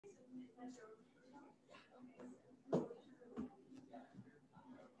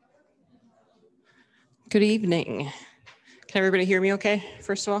Good evening. Can everybody hear me okay,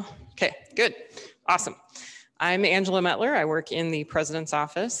 first of all? Okay, good, awesome. I'm Angela Metler. I work in the president's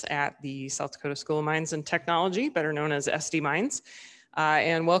office at the South Dakota School of Mines and Technology, better known as SD Mines.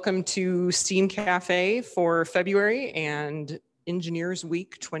 And welcome to STEAM Cafe for February and Engineers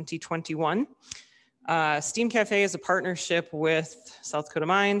Week 2021. STEAM Cafe is a partnership with South Dakota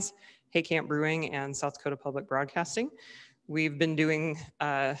Mines, Hay Camp Brewing, and South Dakota Public Broadcasting. We've been doing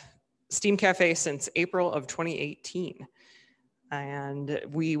STEAM Cafe since April of 2018. And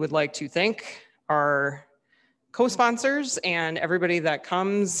we would like to thank our co-sponsors and everybody that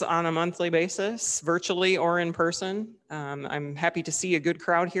comes on a monthly basis, virtually or in person. I'm happy to see a good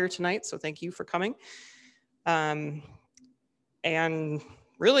crowd here tonight, so thank you for coming. And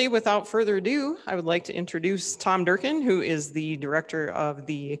really, without further ado, I would like to introduce Tom Durkin, who is the director of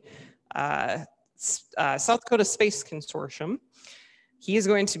the South Dakota Space Consortium. He is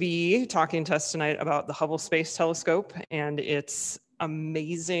going to be talking to us tonight about the Hubble Space Telescope and its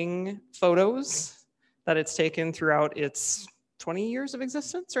amazing photos that it's taken throughout its 20 years of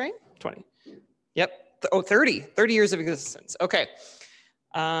existence, right? 20. Yep. Oh, 30 years of existence. Okay.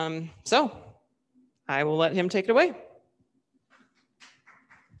 So I will let him take it away.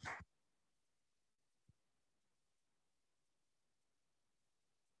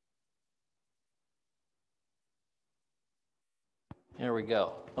 There we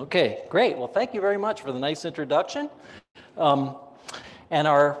go. Okay, great. Well, thank you very much for the nice introduction. And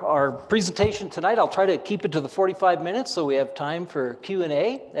our presentation tonight, I'll try to keep it to the 45 minutes so we have time for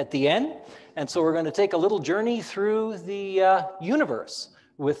Q&A at the end. And so we're going to take a little journey through the universe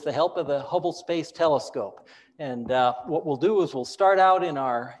with the help of the Hubble Space Telescope. And what we'll do is we'll start out in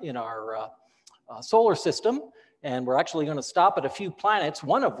our solar system. And we're actually going to stop at a few planets,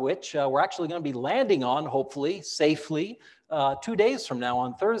 one of which we're actually going to be landing on, hopefully, safely, 2 days from now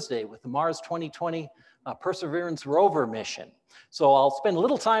on Thursday with the Mars 2020 Perseverance rover mission. So I'll spend a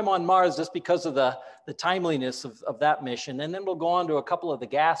little time on Mars just because of the timeliness of that mission. And then we'll go on to a couple of the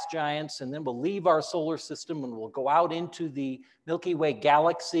gas giants, and then we'll leave our solar system and we'll go out into the Milky Way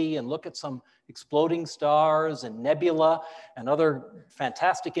Galaxy and look at some exploding stars and nebula and other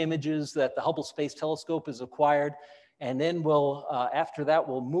fantastic images that the Hubble Space Telescope has acquired. And then we'll, after that,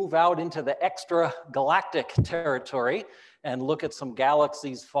 we'll move out into the extragalactic territory and look at some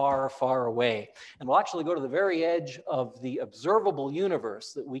galaxies far, far away. And we'll actually go to the very edge of the observable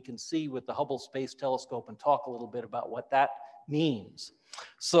universe that we can see with the Hubble Space Telescope and talk a little bit about what that means.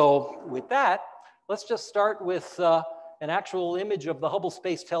 So with that, let's just start with an actual image of the Hubble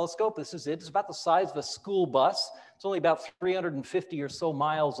Space Telescope. This is it. It's about the size of a school bus. It's only about 350 or so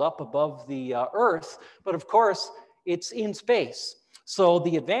miles up above the Earth, but of course, it's in space. So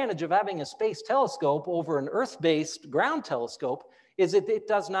the advantage of having a space telescope over an Earth-based ground telescope is that it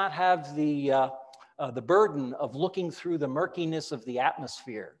does not have the burden of looking through the murkiness of the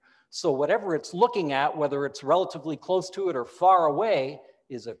atmosphere. So whatever it's looking at, whether it's relatively close to it or far away,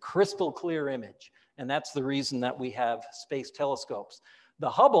 is a crystal clear image. And that's the reason that we have space telescopes. The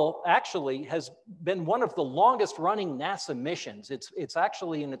Hubble actually has been one of the longest running NASA missions. It's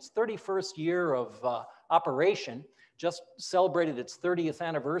actually in its 31st year of operation, just celebrated its 30th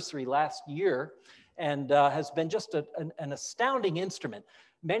anniversary last year, and has been just an astounding instrument.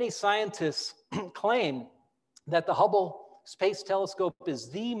 Many scientists claim that the Hubble Space Telescope is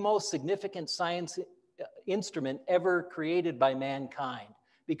the most significant science instrument ever created by mankind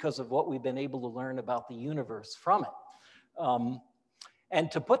because of what we've been able to learn about the universe from it. And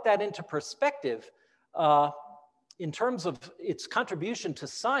to put that into perspective, in terms of its contribution to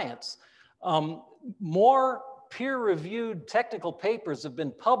science, more peer-reviewed technical papers have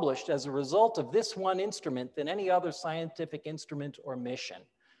been published as a result of this one instrument than any other scientific instrument or mission.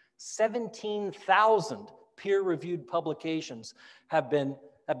 17,000 peer-reviewed publications have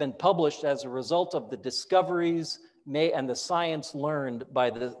been published as a result of the discoveries and the science learned by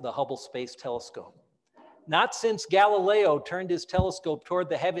the Hubble Space Telescope. Not since Galileo turned his telescope toward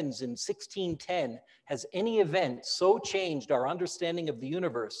the heavens in 1610 has any event so changed our understanding of the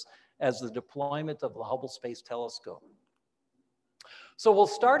universe as the deployment of the Hubble Space Telescope. So we'll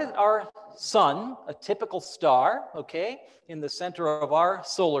start at our sun, a typical star, okay, in the center of our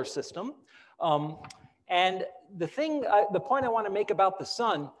solar system. And the point I want to make about the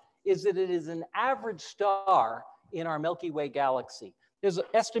sun is that it is an average star in our Milky Way Galaxy. There's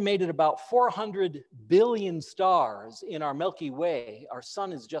estimated about 400 billion stars in our Milky Way. Our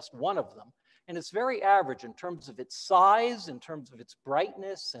sun is just one of them. And it's very average in terms of its size, in terms of its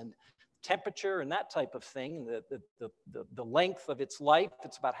brightness and temperature and that type of thing, the length of its life.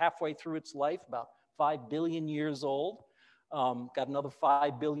 It's about halfway through its life, about 5 billion years old. Got another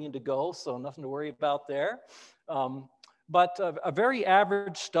 5 billion to go, so nothing to worry about there. But a very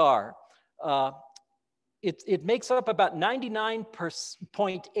average star. It makes up about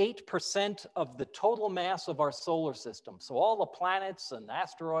 99.8% of the total mass of our solar system. So all the planets and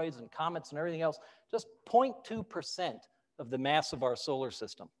asteroids and comets and everything else, just 0.2% of the mass of our solar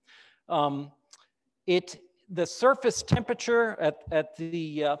system. The surface temperature at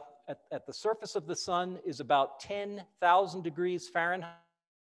the surface of the sun is about 10,000 degrees Fahrenheit,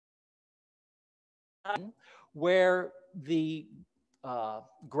 where the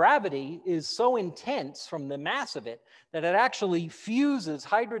gravity is so intense from the mass of it that it actually fuses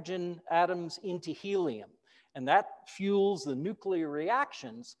hydrogen atoms into helium. And that fuels the nuclear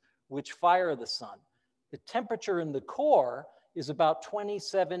reactions which fire the sun. The temperature in the core is about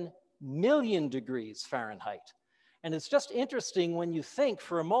 27 million degrees Fahrenheit. And it's just interesting when you think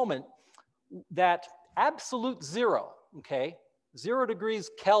for a moment that absolute zero, okay, 0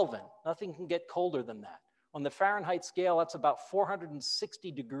 degrees Kelvin, nothing can get colder than that. On the Fahrenheit scale, that's about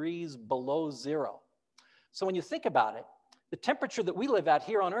 460 degrees below zero. So when you think about it, the temperature that we live at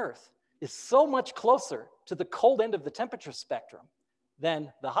here on Earth is so much closer to the cold end of the temperature spectrum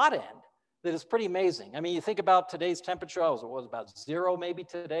than the hot end that is pretty amazing. I mean, you think about today's temperature, it was about 0 maybe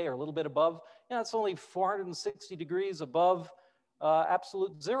today or a little bit above. Yeah, it's only 460 degrees above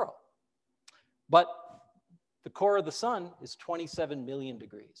absolute zero. But the core of the sun is 27 million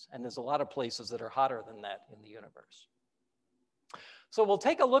degrees, and there's a lot of places that are hotter than that in the universe. So we'll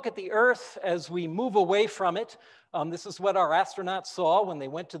take a look at the Earth as we move away from it. This is what our astronauts saw when they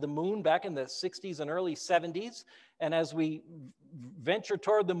went to the moon back in the 60s and early 70s. And as we venture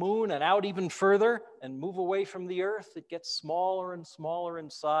toward the moon and out even further and move away from the Earth, it gets smaller and smaller in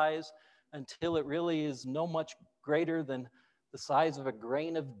size until it really is no much greater than the size of a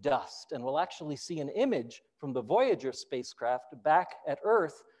grain of dust. And we'll actually see an image from the Voyager spacecraft back at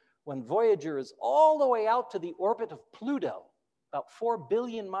Earth when Voyager is all the way out to the orbit of Pluto, about 4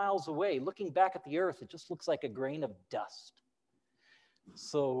 billion miles away. Looking back at the Earth, it just looks like a grain of dust.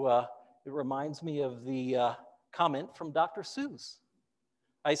 So it reminds me of the comment from Dr. Seuss.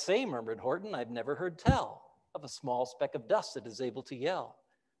 I say, murmured Horton, I've never heard tell of a small speck of dust that is able to yell.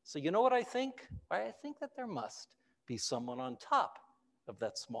 So you know what I think? I think that there must be someone on top of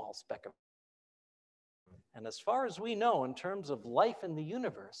that small speck of. And as far as we know, in terms of life in the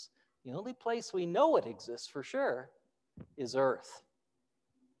universe, the only place we know it exists for sure is Earth.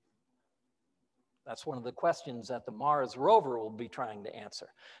 That's one of the questions that the Mars rover will be trying to answer.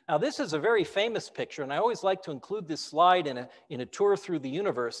 Now, this is a very famous picture, and I always like to include this slide in a tour through the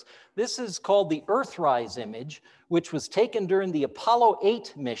universe. This is called the Earthrise image, which was taken during the Apollo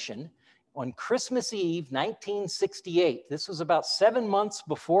 8 mission on Christmas Eve, 1968. This was about 7 months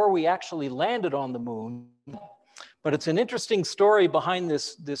before we actually landed on the moon. But it's an interesting story behind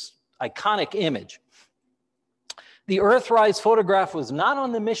this iconic image. The Earthrise photograph was not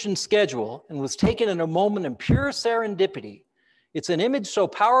on the mission schedule and was taken in a moment of pure serendipity. It's an image so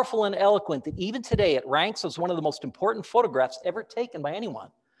powerful and eloquent that even today it ranks as one of the most important photographs ever taken by anyone.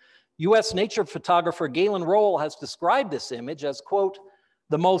 US nature photographer Galen Roll has described this image as, quote,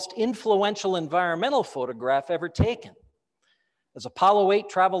 the most influential environmental photograph ever taken. As Apollo 8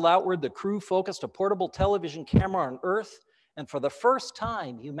 traveled outward, the crew focused a portable television camera on Earth, and for the first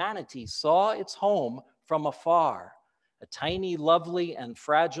time, humanity saw its home from afar, a tiny, lovely, and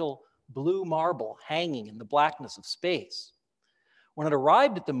fragile blue marble hanging in the blackness of space. When it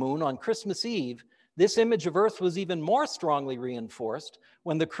arrived at the moon on Christmas Eve, this image of Earth was even more strongly reinforced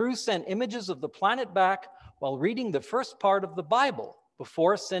when the crew sent images of the planet back while reading the first part of the Bible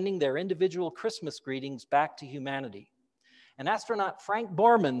before sending their individual Christmas greetings back to humanity. And astronaut Frank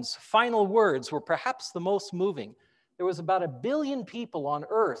Borman's final words were perhaps the most moving. There was about 1 billion people on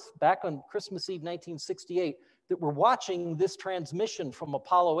Earth back on Christmas Eve 1968 that were watching this transmission from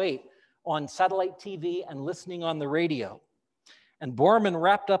Apollo 8 on satellite TV and listening on the radio. And Borman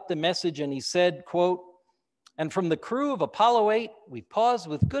wrapped up the message and he said, quote, and from the crew of Apollo 8, we pause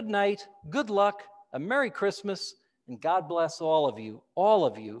with good night, good luck, a Merry Christmas, and God bless all of you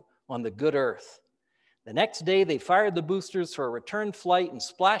on the good Earth. The next day, they fired the boosters for a return flight and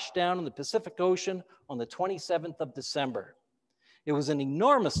splashed down in the Pacific Ocean on the 27th of December. It was an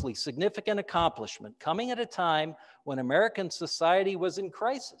enormously significant accomplishment coming at a time when American society was in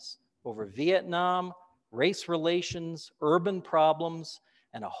crisis over Vietnam, race relations, urban problems,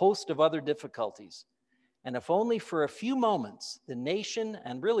 and a host of other difficulties. And if only for a few moments, the nation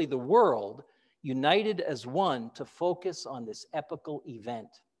and really the world united as one to focus on this epical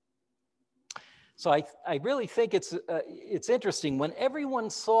event. So I really think it's interesting. When everyone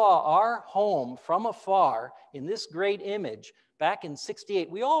saw our home from afar in this great image back in '68,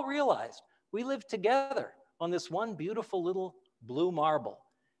 we all realized we lived together on this one beautiful little blue marble.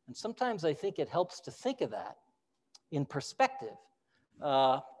 And sometimes I think it helps to think of that in perspective.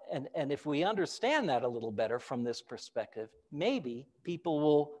 And if we understand that a little better from this perspective, maybe people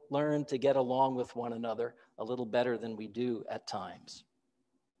will learn to get along with one another a little better than we do at times.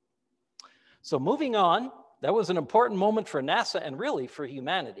 So moving on, that was an important moment for NASA and really for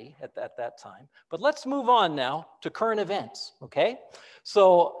humanity at that time. But let's move on now to current events, okay?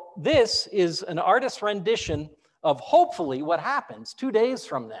 So this is an artist's rendition of hopefully what happens 2 days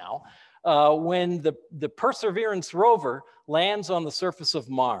from now when the Perseverance rover lands on the surface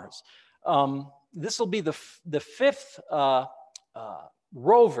of Mars. This will be the fifth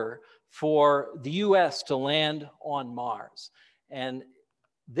rover for the US to land on Mars. And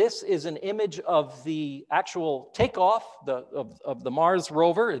this is an image of the actual takeoff of the Mars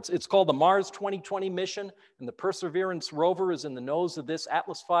rover. It's called the Mars 2020 mission, and the Perseverance rover is in the nose of this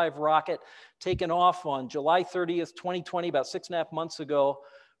Atlas V rocket, taken off on July 30th, 2020, about 6.5 months ago,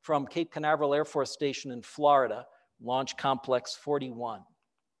 from Cape Canaveral Air Force Station in Florida, Launch Complex 41.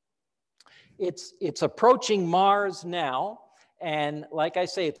 It's approaching Mars now, and like I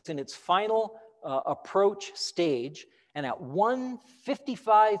say, it's in its final approach stage. And at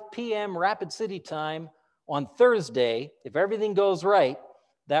 1:55 p.m. Rapid City time on Thursday, if everything goes right,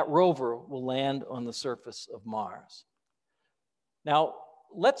 that rover will land on the surface of Mars. Now,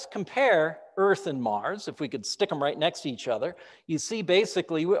 let's compare Earth and Mars, if we could stick them right next to each other. You see,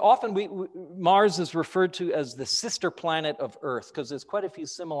 basically, Mars is referred to as the sister planet of Earth because there's quite a few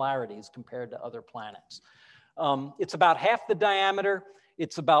similarities compared to other planets. It's about half the diameter.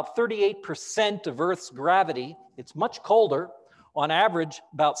 It's about 38% of Earth's gravity. It's much colder. On average,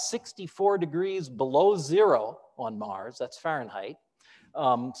 about 64 degrees below zero on Mars. That's Fahrenheit.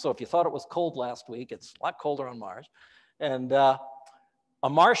 So if you thought it was cold last week, it's a lot colder on Mars. And a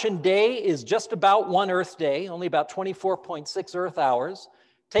Martian day is just about 1 Earth day, only about 24.6 Earth hours.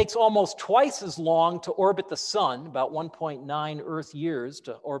 Takes almost twice as long to orbit the sun, about 1.9 Earth years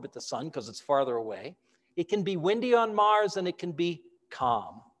to orbit the sun because it's farther away. It can be windy on Mars and it can be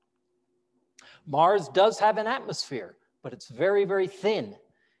calm. Mars does have an atmosphere, but it's very, very thin.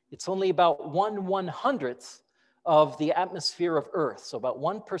 It's only about 1/100th of the atmosphere of Earth, so about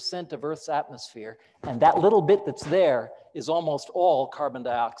 1% of Earth's atmosphere, and that little bit that's there is almost all carbon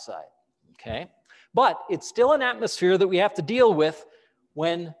dioxide, okay? But it's still an atmosphere that we have to deal with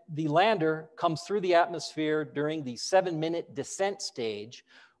when the lander comes through the atmosphere during the 7-minute descent stage.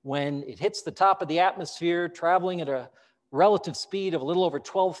 When it hits the top of the atmosphere, traveling at a relative speed of a little over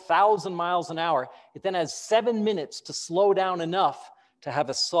 12,000 miles an hour, it then has 7 minutes to slow down enough to have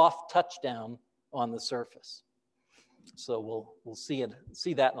a soft touchdown on the surface. So we'll see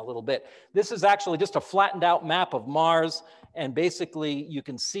that in a little bit. This is actually just a flattened out map of Mars, and basically you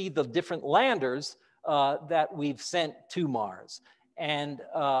can see the different landers that we've sent to Mars. And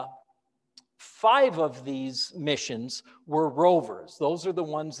 5 of these missions were rovers. Those are the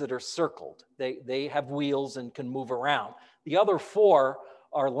ones that are circled. They have wheels and can move around. The other 4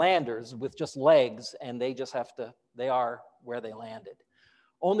 are landers with just legs, and they are where they landed.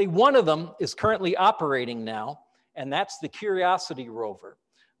 Only one of them is currently operating now, and that's the Curiosity rover.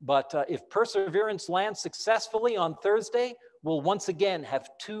 But if Perseverance lands successfully on Thursday, we'll once again have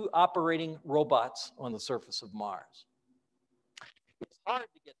 2 operating robots on the surface of Mars. It's hard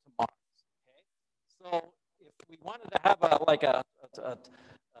to get to Mars. So if we wanted to have a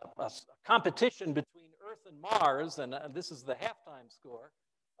competition between Earth and Mars, and this is the halftime score,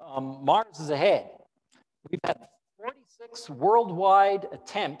 Mars is ahead. We've had 46 worldwide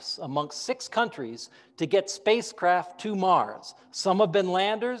attempts amongst 6 countries to get spacecraft to Mars. Some have been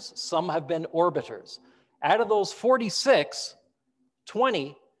landers, some have been orbiters. Out of those 46,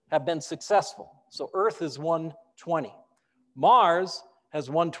 20 have been successful. So Earth has won 20. Mars has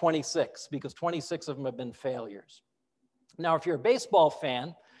won 26 because 26 of them have been failures. Now, if you're a baseball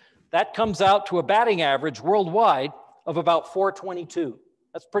fan, that comes out to a batting average worldwide of about 422.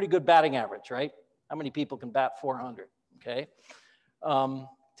 That's pretty good batting average, right? How many people can bat 400, okay?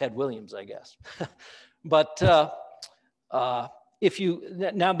 Ted Williams, I guess. But now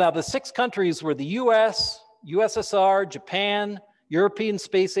the 6 countries were the US, USSR, Japan, European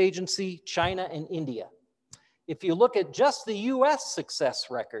Space Agency, China, and India. If you look at just the US success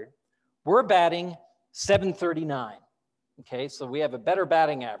record, we're batting 739. Okay, so we have a better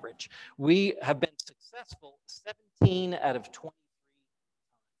batting average. We have been successful 17 out of 23 times.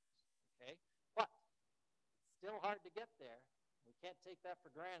 Okay, but it's still hard to get there. We can't take that for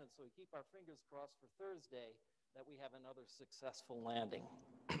granted, so we keep our fingers crossed for Thursday that we have another successful landing.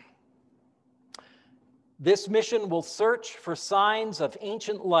 This mission will search for signs of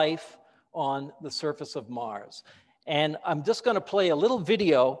ancient life on the surface of Mars. And I'm just going to play a little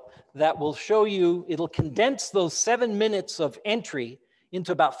video that will show you, it'll condense those 7 minutes of entry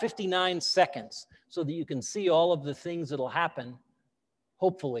into about 59 seconds so that you can see all of the things that'll happen,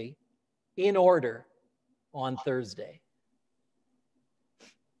 hopefully, in order on Thursday.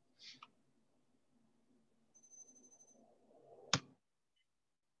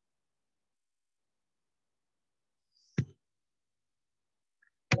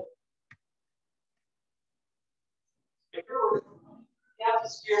 If you're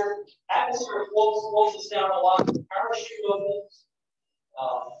atmosphere slows us down a lot, parachute opens.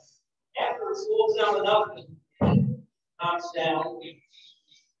 After it slows down enough, it knocks down, we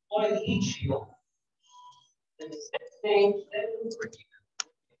deploy the heat shield. And the next stage,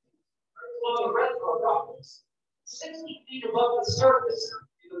 along the retro rockets, 60 feet above the surface,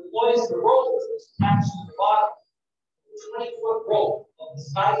 it deploys the rover that's attached to the bottom, a 20-foot rope of the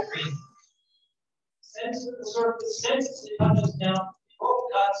sky crane. Sends to the surface, senses it touches down, the rope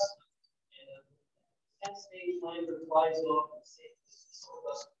cuts, and the 10-stage lander flies off and saves so it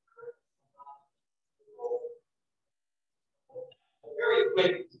doesn't hurt. A very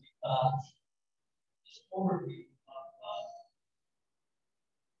quick just overview of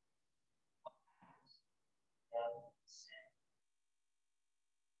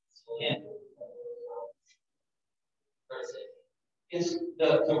so again, is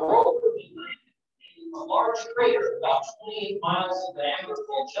the rover a large crater about 28 miles in diameter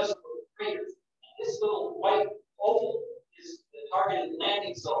called just the crater. This little white oval is the targeted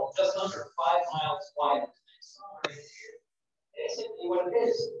landing zone, just under 5 miles wide. Basically, what it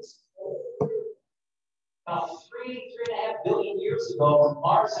is about 3.5 billion years ago,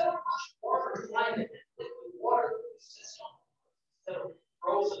 Mars had a much warmer climate and liquid water system instead of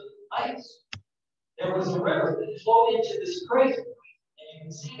frozen ice. There was a river that flowed into this crater, and you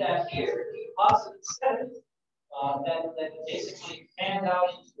can see that here. Deposited sediment that basically fanned out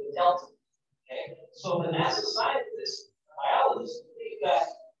into the delta. Okay, so the NASA scientists, biologists, believe that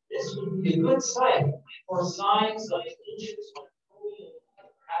this would be a good site for signs of ancient,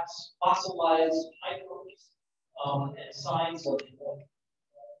 perhaps fossilized microbes, and signs of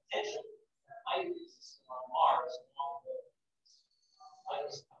potential life existence on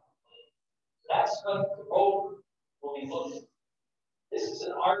Mars. That's what the rover will be looking at. This is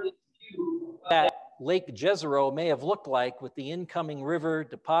an ardent view that Lake Jezero may have looked like, with the incoming river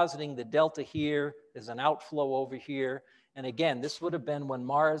depositing the delta here. There's an outflow over here. And again, this would have been when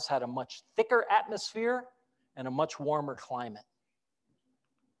Mars had a much thicker atmosphere and a much warmer climate.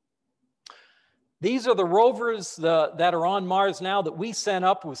 These are the rovers that are on Mars now that we sent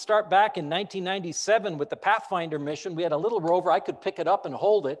up. We start back in 1997 with the Pathfinder mission. We had a little rover. I could pick it up and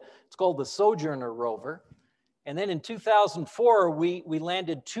hold it. It's called the Sojourner rover. And then in 2004, we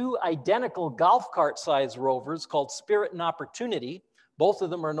landed 2 identical golf cart-sized rovers called Spirit and Opportunity. Both of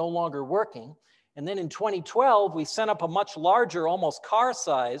them are no longer working. And then in 2012, we sent up a much larger, almost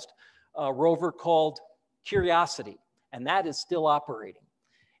car-sized rover called Curiosity. And that is still operating.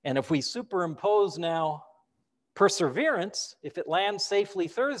 And if we superimpose now Perseverance, if it lands safely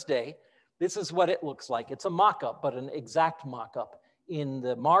Thursday, this is what it looks like. It's a mock-up, but an exact mock-up in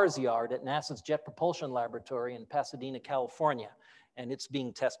the Mars yard at NASA's Jet Propulsion Laboratory in Pasadena, California. And it's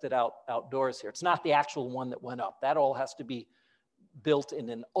being tested out outdoors here. It's not the actual one that went up. That all has to be built in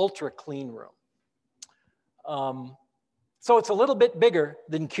an ultra clean room. So it's a little bit bigger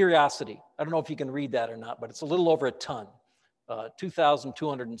than Curiosity. I don't know if you can read that or not, but it's a little over a ton,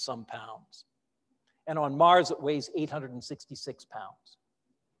 2,200 and some pounds. And on Mars, it weighs 866 pounds.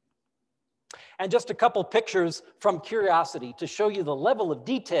 And just a couple pictures from Curiosity to show you the level of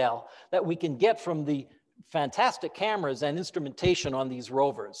detail that we can get from the fantastic cameras and instrumentation on these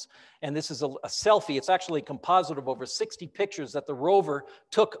rovers. And this is a selfie. It's actually a composite of over 60 pictures that the rover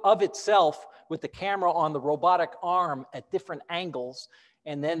took of itself with the camera on the robotic arm at different angles.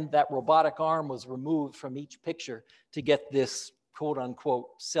 And then that robotic arm was removed from each picture to get this quote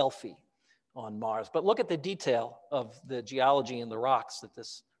unquote selfie on Mars. But look at the detail of the geology and the rocks that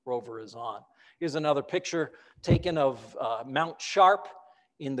this rover is on. Here's another picture taken of Mount Sharp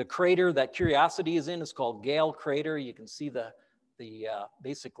in the crater that Curiosity is in. It's called Gale Crater. You can see the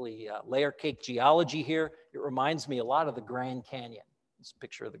basically layer cake geology here. It reminds me a lot of the Grand Canyon. It's a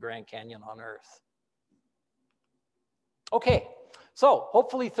picture of the Grand Canyon on Earth. Okay, so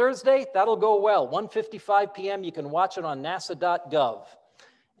hopefully Thursday, that'll go well. 1:55 p.m. You can watch it on nasa.gov.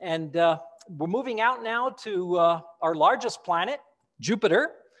 And we're moving out now to our largest planet,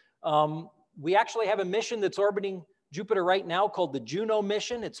 Jupiter. We actually have a mission that's orbiting Jupiter right now called the Juno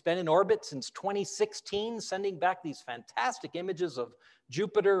mission. It's been in orbit since 2016, sending back these fantastic images of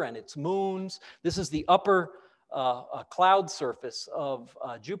Jupiter and its moons. This is the upper cloud surface of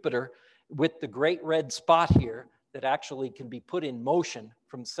Jupiter with the great red spot here that actually can be put in motion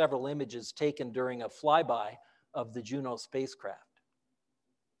from several images taken during a flyby of the Juno spacecraft.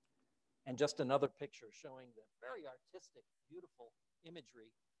 And just another picture showing the very artistic, beautiful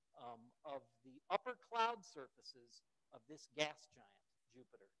imagery of the upper cloud surfaces of this gas giant,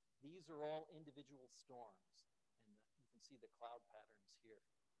 Jupiter. These are all individual storms, and you can see the cloud patterns here.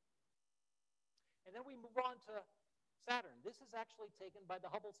 And then we move on to Saturn. This is actually taken by the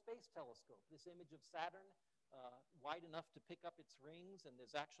Hubble Space Telescope. This image of Saturn, wide enough to pick up its rings, and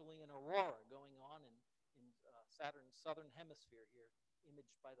there's actually an aurora going on in Saturn's southern hemisphere here,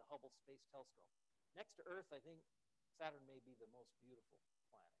 imaged by the Hubble Space Telescope. Next to Earth, I think Saturn may be the most beautiful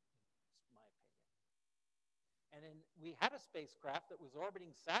planet, in my opinion. And then we had a spacecraft that was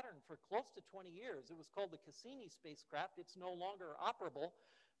orbiting Saturn for close to 20 years. It was called the Cassini spacecraft. It's no longer operable,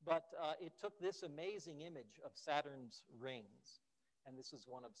 but it took this amazing image of Saturn's rings. And this is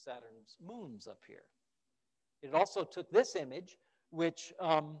one of Saturn's moons up here. It also took this image, which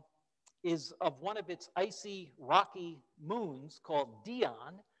is of one of its icy, rocky moons called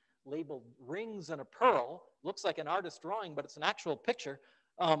Dion, labeled Rings and a Pearl. Looks like an artist drawing, but it's an actual picture.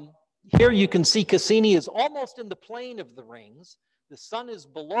 Here you can see Cassini is almost in the plane of the rings. The sun is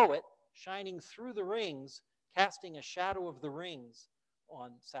below it, shining through the rings, casting a shadow of the rings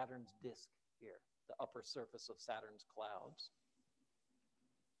on Saturn's disk here, the upper surface of Saturn's clouds.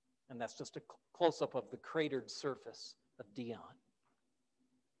 And that's just a close-up of the cratered surface of Dion.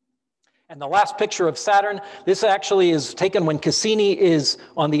 And the last picture of Saturn, this actually is taken when Cassini is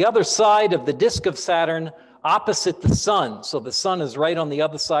on the other side of the disk of Saturn, opposite the sun. So the sun is right on the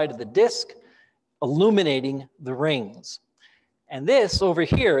other side of the disk, illuminating the rings. And this over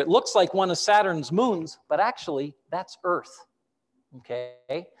here, it looks like one of Saturn's moons, but actually that's Earth.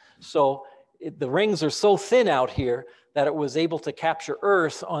 Okay, so the rings are so thin out here that it was able to capture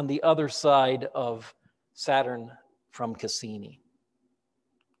Earth on the other side of Saturn from Cassini.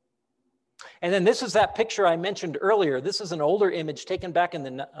 And then this is that picture I mentioned earlier. This is an older image taken back in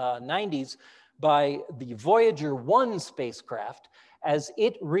the 90s by the Voyager 1 spacecraft as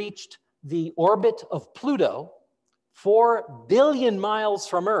it reached the orbit of Pluto 4 billion miles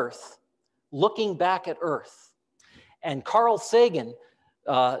from Earth, looking back at Earth. And Carl Sagan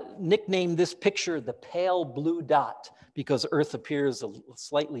nicknamed this picture the pale blue dot because Earth appears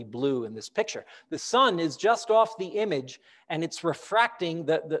slightly blue in this picture. The sun is just off the image and it's refracting,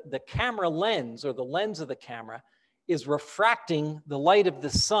 the camera lens or the lens of the camera is refracting the light of the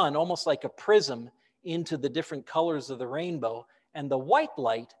sun almost like a prism into the different colors of the rainbow. And the white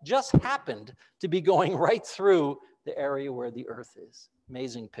light just happened to be going right through the area where the Earth is.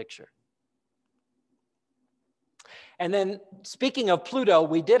 Amazing picture. And then speaking of Pluto,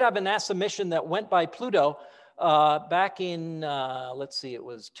 we did have a NASA mission that went by Pluto back in, let's see, it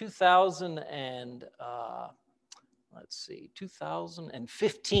was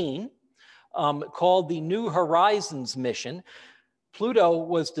 2015, called the New Horizons mission. Pluto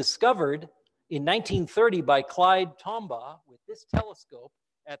was discovered in 1930 by Clyde Tombaugh with this telescope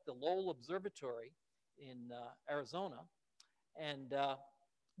at the Lowell Observatory in Arizona. And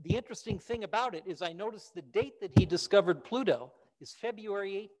the interesting thing about it is I noticed the date that he discovered Pluto is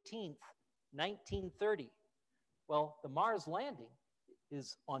February 18th, 1930. Well, the Mars landing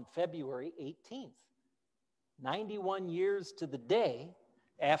is on February 18th, 91 years to the day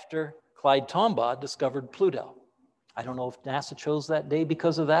after Clyde Tombaugh discovered Pluto. I don't know if NASA chose that day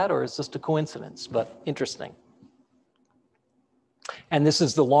because of that or it's just a coincidence, but interesting. And this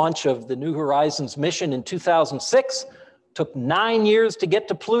is the launch of the New Horizons mission in 2006. Took 9 years to get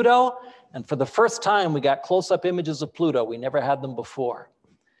to Pluto, and for the first time, we got close-up images of Pluto. We never had them before.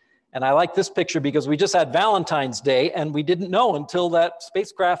 And I like this picture because we just had Valentine's Day, and we didn't know until that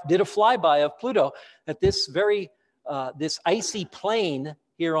spacecraft did a flyby of Pluto that this this icy plane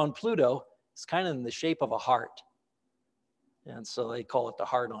here on Pluto is kind of in the shape of a heart. And so they call it the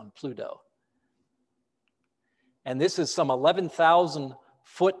heart on Pluto. And this is some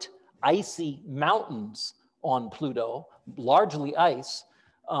 11,000-foot icy mountains on Pluto, largely ice,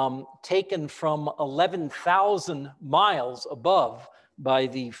 taken from 11,000 miles above by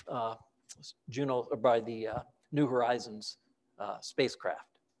the Juno, or by the New Horizons spacecraft.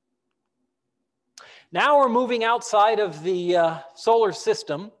 Now we're moving outside of the solar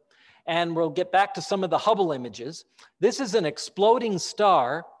system, and we'll get back to some of the Hubble images. This is an exploding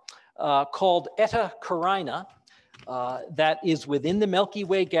star called Eta Carina. that is within the Milky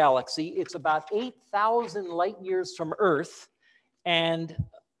Way Galaxy. It's about 8,000 light years from Earth, and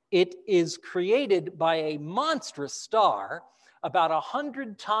it is created by a monstrous star about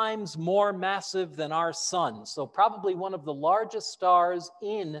 100 times more massive than our sun. So probably one of the largest stars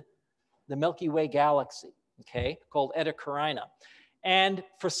in the Milky Way Galaxy, okay, called Eta Carina. And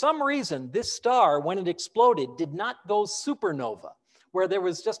for some reason, this star, when it exploded, did not go supernova, where there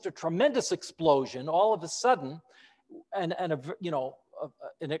was just a tremendous explosion all of a sudden, and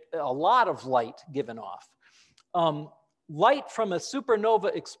a lot of light given off. Light from a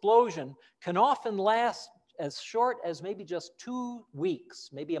supernova explosion can often last as short as maybe just 2 weeks,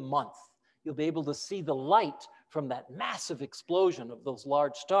 maybe a month. You'll be able to see the light from that massive explosion of those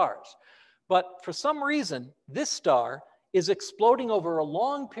large stars. But for some reason, this star is exploding over a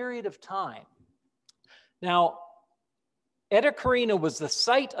long period of time. Now, Eta Carina was the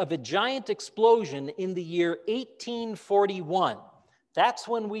site of a giant explosion in the year 1841. That's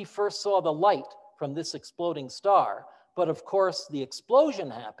when we first saw the light from this exploding star. But of course, the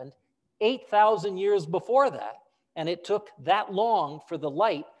explosion happened 8,000 years before that, and it took that long for the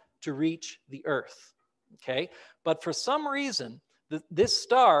light to reach the Earth, okay? But for some reason, this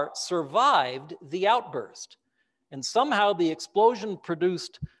star survived the outburst, and somehow the explosion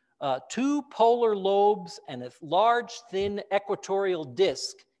produced 2 polar lobes and a large, thin equatorial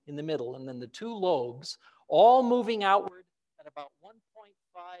disk in the middle, and then the 2 lobes all moving outward at about 1.5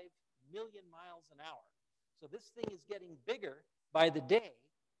 million miles an hour. So this thing is getting bigger by the day,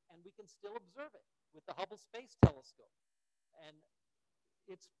 and we can still observe it with the Hubble Space Telescope. And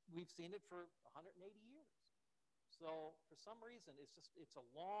we've seen it for 180 years. So for some reason, it's a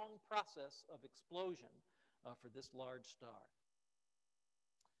long process of explosion for this large star.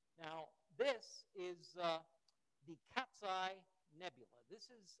 Now, this is the Cat's Eye Nebula. This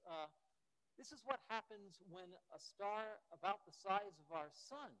is what happens when a star about the size of our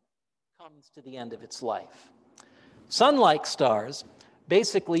sun comes to the end of its life. Sun-like stars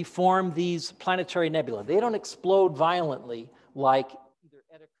basically form these planetary nebulae. They don't explode violently like either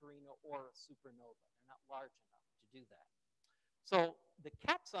Eta Carina or a supernova. They're not large enough to do that. So the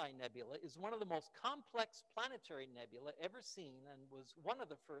Cat's Eye Nebula is one of the most complex planetary nebula ever seen and was one of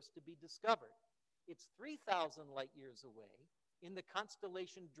the first to be discovered. It's 3,000 light years away in the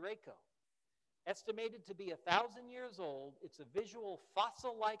constellation Draco. Estimated to be 1,000 years old, it's a visual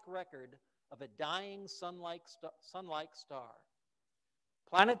fossil-like record of a dying sun-like star.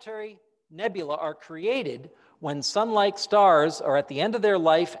 Planetary nebula are created when sun-like stars are at the end of their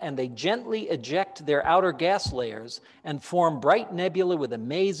life and they gently eject their outer gas layers and form bright nebula with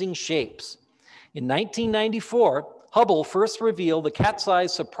amazing shapes. In 1994, Hubble first revealed the Cat's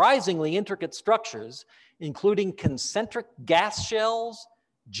Eye's surprisingly intricate structures, including concentric gas shells,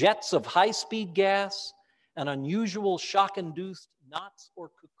 jets of high-speed gas, and unusual shock-induced knots or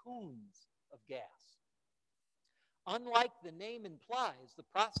cocoons of gas. Unlike the name implies, the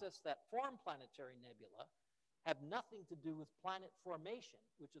process that form planetary nebula have nothing to do with planet formation,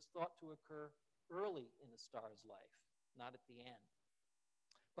 which is thought to occur early in a star's life, not at the end.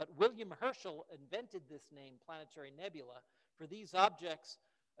 But William Herschel invented this name, planetary nebula, for these objects.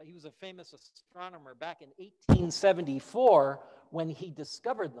 He was a famous astronomer back in 1874 when he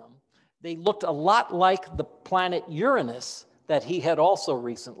discovered them. They looked a lot like the planet Uranus that he had also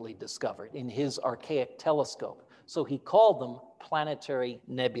recently discovered in his archaic telescope. So he called them planetary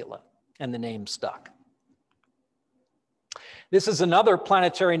nebula, and the name stuck. This is another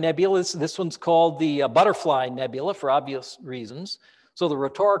planetary nebula. This one's called the Butterfly Nebula for obvious reasons. So the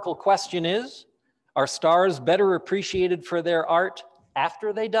rhetorical question is, are stars better appreciated for their art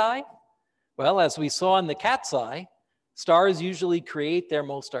after they die? Well, as we saw in the Cat's Eye, stars usually create their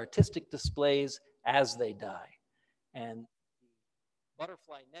most artistic displays as they die. And the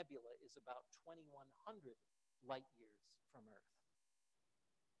Butterfly Nebula is about 2,100 light years from Earth.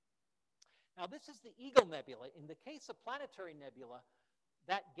 Now, this is the Eagle Nebula. In the case of planetary nebula,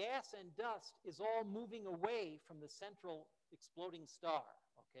 that gas and dust is all moving away from the central exploding star,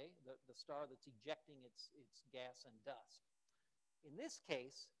 okay? The star that's ejecting its gas and dust. In this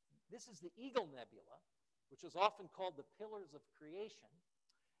case, this is the Eagle Nebula, which is often called the Pillars of Creation.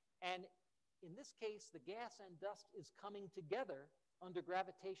 And in this case, the gas and dust is coming together under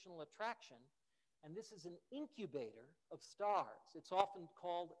gravitational attraction. And this is an incubator of stars. It's often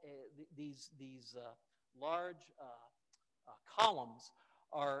called, these large columns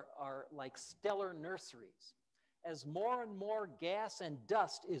are like stellar nurseries. As more and more gas and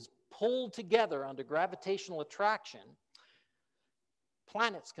dust is pulled together under gravitational attraction,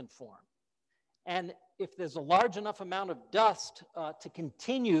 planets can form. And if there's a large enough amount of dust to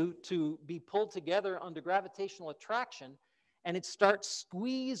continue to be pulled together under gravitational attraction, and it starts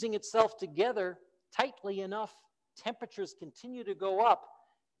squeezing itself together tightly enough, temperatures continue to go up.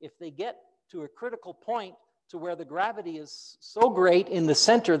 If they get to a critical point to where the gravity is so great in the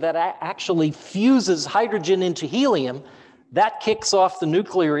center that it actually fuses hydrogen into helium, that kicks off the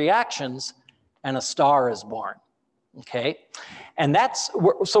nuclear reactions and a star is born. Okay, and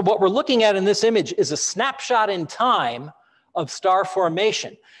so what we're looking at in this image is a snapshot in time of star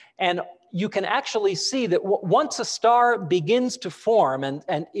formation. And you can actually see that once a star begins to form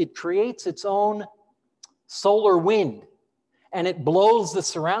and it creates its own solar wind, and it blows the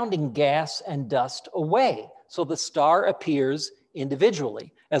surrounding gas and dust away. So the star appears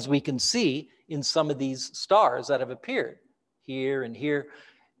individually, as we can see in some of these stars that have appeared here and here.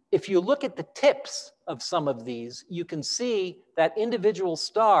 If you look at the tips of some of these, you can see that individual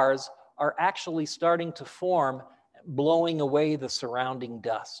stars are actually starting to form, blowing away the surrounding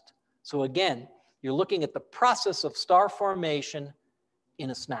dust. So again, you're looking at the process of star formation in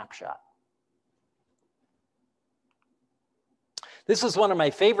a snapshot. This is one of my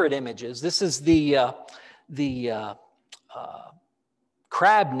favorite images. This is the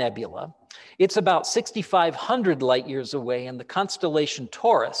Crab Nebula. It's about 6,500 light years away in the constellation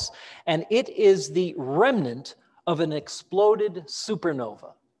Taurus, and it is the remnant of an exploded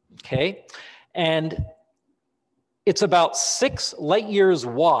supernova, okay? And it's about 6 light years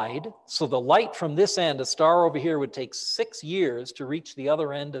wide, so the light from this end, a star over here, would take 6 years to reach the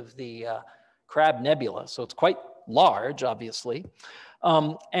other end of the Crab Nebula, so it's quite large, obviously.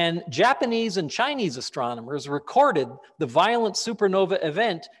 And Japanese and Chinese astronomers recorded the violent supernova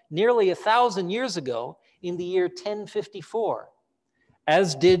event nearly 1,000 years ago in the year 1054,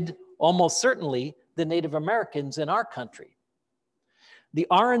 as did almost certainly the Native Americans in our country. The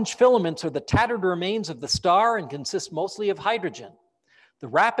orange filaments are the tattered remains of the star and consist mostly of hydrogen. The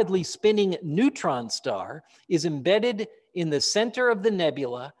rapidly spinning neutron star is embedded in the center of the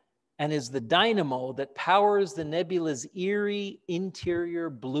nebula and is the dynamo that powers the nebula's eerie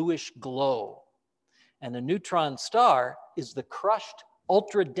interior bluish glow. And a neutron star is the crushed,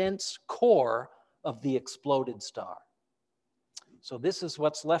 ultra-dense core of the exploded star. So this is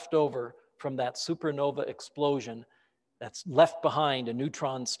what's left over from that supernova explosion that's left behind, a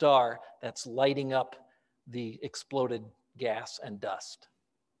neutron star that's lighting up the exploded gas and dust.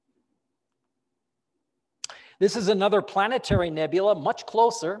 This is another planetary nebula, much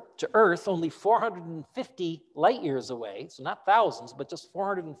closer to Earth, only 450 light years away. So not thousands, but just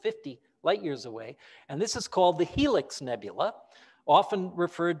 450 light years away. And this is called the Helix Nebula, often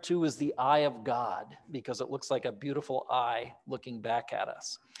referred to as the Eye of God, because it looks like a beautiful eye looking back at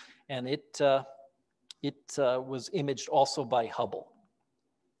us. And it was imaged also by Hubble.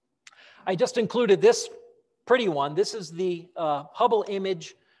 I just included this pretty one. This is the Hubble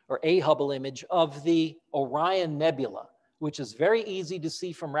image, or a Hubble image of the Orion Nebula, which is very easy to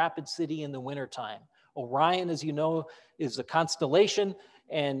see from Rapid City in the wintertime. Orion, as you know, is a constellation,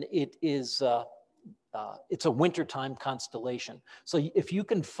 and it is it's a wintertime constellation. So if you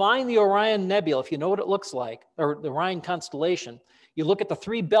can find the Orion Nebula, if you know what it looks like, or the Orion constellation, you look at the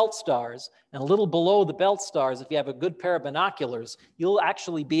 3 belt stars, and a little below the belt stars, if you have a good pair of binoculars, you'll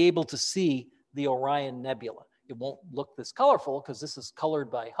actually be able to see the Orion Nebula. It won't look this colorful because this is colored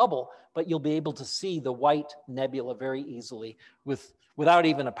by Hubble, but you'll be able to see the white nebula very easily without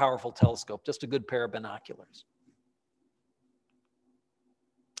even a powerful telescope, just a good pair of binoculars.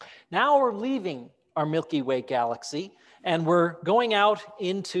 Now we're leaving our Milky Way galaxy and we're going out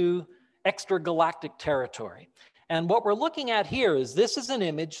into extragalactic territory. And what we're looking at here is this is an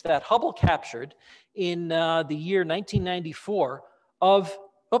image that Hubble captured in the year 1994 of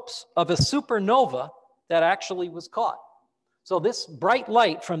a supernova that actually was caught. So this bright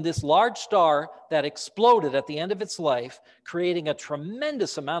light from this large star that exploded at the end of its life, creating a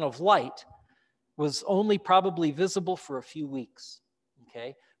tremendous amount of light, was only probably visible for a few weeks,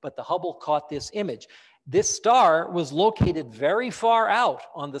 okay? But the Hubble caught this image. This star was located very far out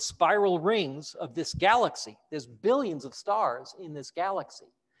on the spiral rings of this galaxy. There's billions of stars in this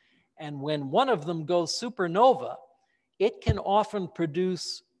galaxy. And when one of them goes supernova, it can often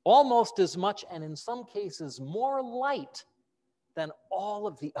produce almost as much, and in some cases more light than all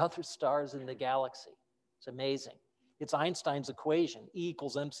of the other stars in the galaxy. It's amazing. It's Einstein's equation, E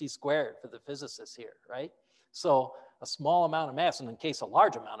 = mc squared for the physicists here, right? So a small amount of mass, and in case a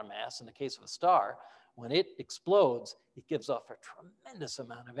large amount of mass, in the case of a star, when it explodes, it gives off a tremendous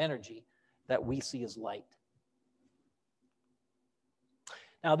amount of energy that we see as light.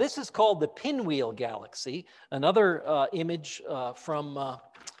 Now, this is called the Pinwheel Galaxy, another image from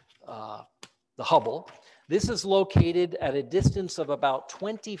the Hubble. This is located at a distance of about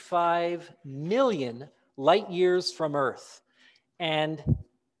 25 million light years from Earth. And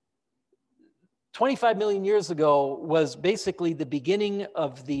 25 million years ago was basically the beginning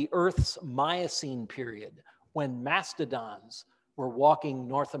of the Earth's Miocene period, when mastodons were walking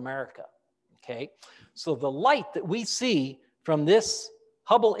North America, okay? So the light that we see from this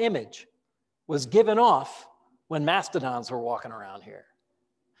Hubble image was given off when mastodons were walking around here.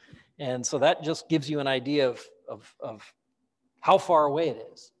 And so that just gives you an idea of how far away it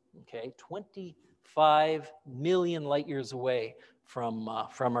is, okay? 25 million light years away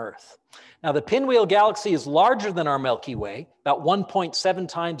from Earth. Now, the Pinwheel Galaxy is larger than our Milky Way, about 1.7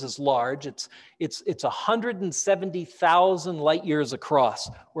 times as large. It's 170,000 light years across,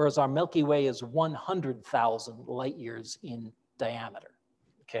 whereas our Milky Way is 100,000 light years in diameter,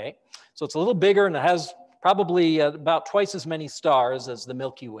 okay? So it's a little bigger, and it has probably about twice as many stars as the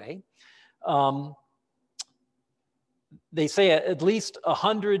Milky Way. They say at least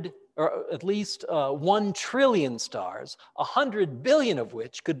 100, or at least 1 trillion stars, 100 billion of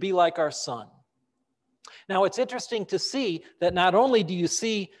which could be like our sun. Now, it's interesting to see that not only do you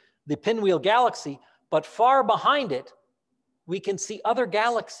see the Pinwheel Galaxy, but far behind it, we can see other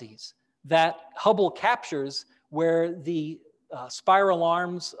galaxies that Hubble captures where the spiral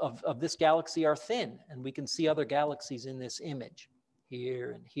arms of this galaxy are thin, and we can see other galaxies in this image,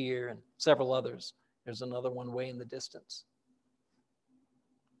 here and several others. There's another one way in the distance.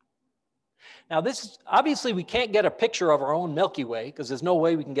 Now, this is, obviously we can't get a picture of our own Milky Way because there's no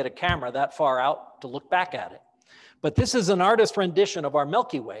way we can get a camera that far out to look back at it. But this is an artist's rendition of our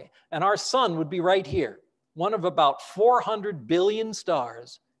Milky Way, and our sun would be right here, one of about 400 billion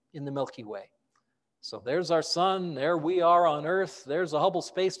stars in the Milky Way. So there's our sun, there we are on Earth, there's a Hubble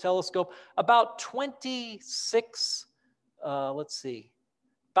Space Telescope, about 26,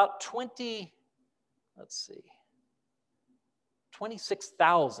 about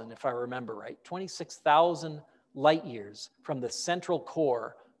 26,000, if I remember right, 26,000 light years from the central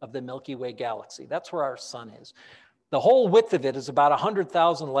core of the Milky Way Galaxy. That's where our sun is. The whole width of it is about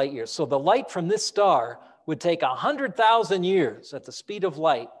 100,000 light years. So the light from this star would take 100,000 years at the speed of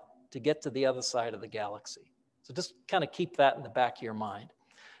light to get to the other side of the galaxy. So just kind of keep that in the back of your mind.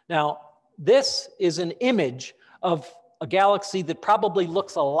 Now, this is an image of a galaxy that probably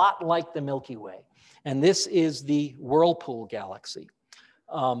looks a lot like the Milky Way. And this is the Whirlpool Galaxy.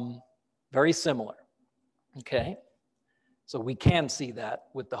 Very similar, okay? So we can see that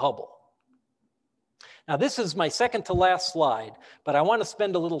with the Hubble. Now, this is my second to last slide, but I want to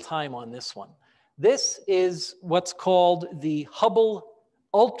spend a little time on this one. This is what's called the Hubble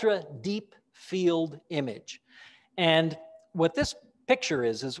Ultra Deep Field Image. And what this picture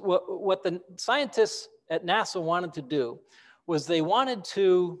is what the scientists at NASA wanted to do was they wanted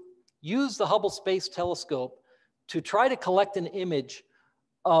to use the Hubble Space Telescope to try to collect an image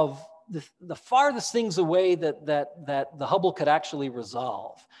of the farthest things away that the Hubble could actually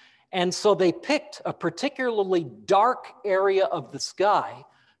resolve. And so they picked a particularly dark area of the sky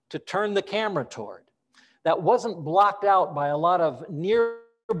to turn the camera toward that wasn't blocked out by a lot of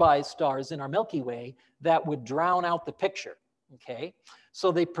nearby stars in our Milky Way that would drown out the picture, okay?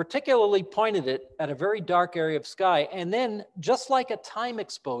 So they particularly pointed it at a very dark area of sky, and then just like a time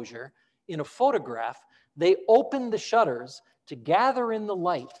exposure in a photograph, they opened the shutters to gather in the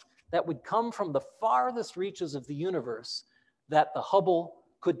light that would come from the farthest reaches of the universe that the Hubble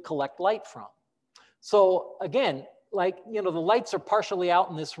could collect light from. So again, like, you know, the lights are partially out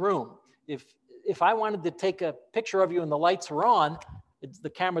in this room. If I wanted to take a picture of you and the lights were on, the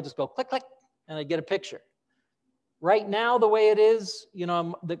camera just go click, click, and I get a picture. Right now, the way it is, you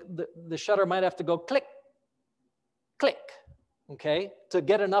know, the shutter might have to go click, click, okay, to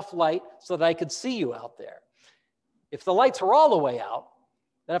get enough light so that I could see you out there. If the lights were all the way out,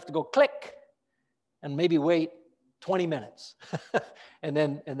 I'd have to go click and maybe wait 20 minutes and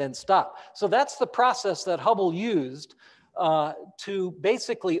then stop. So that's the process that Hubble used to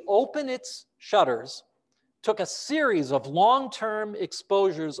basically open its shutters, took a series of long-term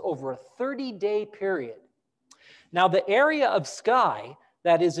exposures over a 30-day period. Now, the area of sky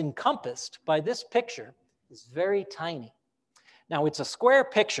that is encompassed by this picture is very tiny. Now, it's a square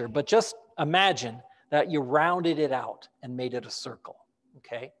picture, but just imagine that you rounded it out and made it a circle,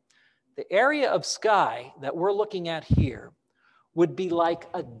 okay? The area of sky that we're looking at here would be like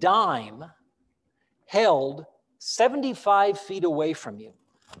a dime held 75 feet away from you.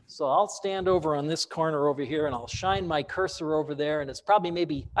 So I'll stand over on this corner over here and I'll shine my cursor over there, and it's probably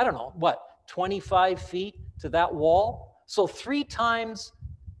maybe, I don't know, what, 25 feet to that wall? So 3 times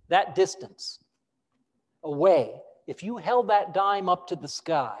that distance away. If you held that dime up to the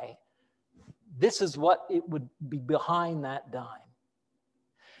sky, this is what it would be behind that dime.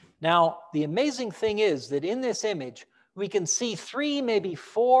 Now, the amazing thing is that in this image, we can see 3, maybe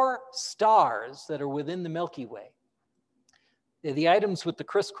 4 stars that are within the Milky Way. They're the items with the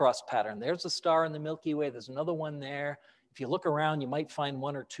crisscross pattern. There's a star in the Milky Way. There's another one there. If you look around, you might find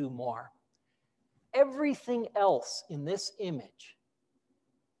 1 or 2 more. Everything else in this image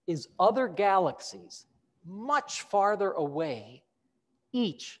is other galaxies much farther away,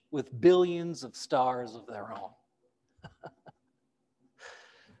 each with billions of stars of their own.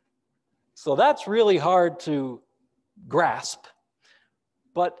 So that's really hard to grasp.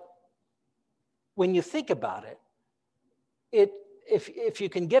 But when you think about it, if you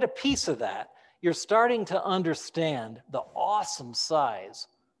can get a piece of that, you're starting to understand the awesome size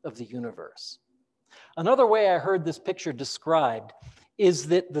of the universe. Another way I heard this picture described is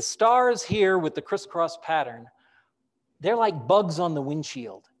that the stars here with the crisscross pattern, they're like bugs on the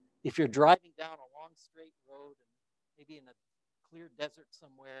windshield. If you're driving down a long straight road, and maybe in a clear desert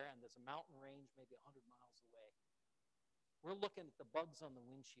somewhere, and there's a mountain range maybe 100 miles away, we're looking at the bugs on the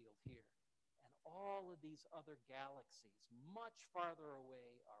windshield here. And all of these other galaxies, much farther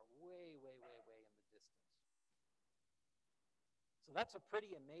away, are way, way, way, way in the distance. So that's a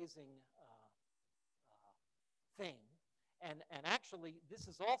pretty amazing thing. And actually, this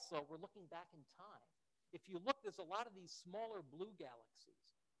is also, we're looking back in time. If you look, there's a lot of these smaller blue galaxies.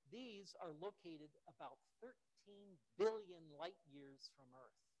 These are located about 13 billion light years from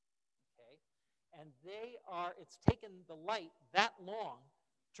Earth, okay? And it's taken the light that long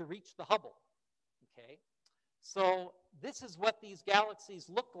to reach the Hubble, okay? So this is what these galaxies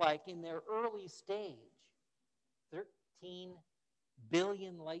look like in their early stage, 13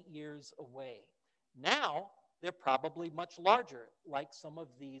 billion light years away. Now, they're probably much larger, like some of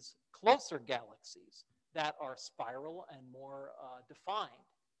these closer galaxies that are spiral and more defined.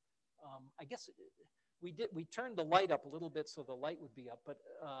 I guess we turned the light up a little bit so the light would be up, but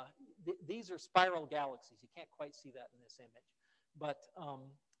these are spiral galaxies. You can't quite see that in this image. But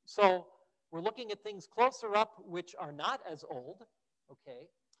so we're looking at things closer up, which are not as old, okay?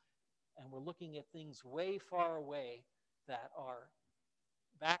 And we're looking at things way far away that are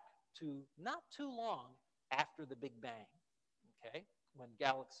back to not too long after the Big Bang, okay? When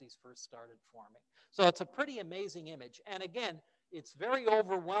galaxies first started forming. So it's a pretty amazing image. And again, it's very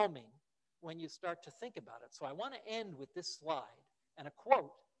overwhelming when you start to think about it. So I want to end with this slide and a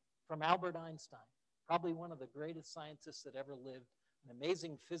quote from Albert Einstein, probably one of the greatest scientists that ever lived, an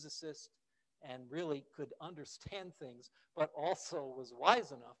amazing physicist, and really could understand things, but also was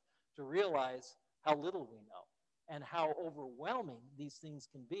wise enough to realize how little we know and how overwhelming these things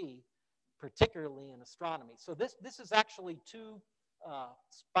can be, particularly in astronomy. So this is actually 2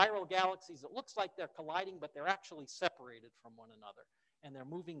 spiral galaxies. It looks like they're colliding, but they're actually separated from one another. And they're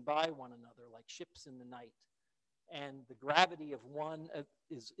moving by one another like ships in the night. And the gravity of one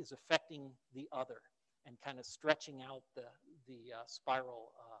is affecting the other and kind of stretching out the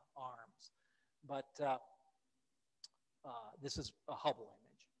spiral arms. But this is a Hubble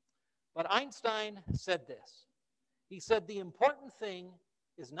image. But Einstein said this. He said, the important thing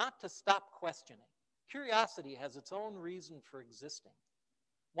is not to stop questioning. Curiosity has its own reason for existing.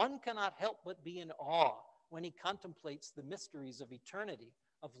 One cannot help but be in awe when he contemplates the mysteries of eternity,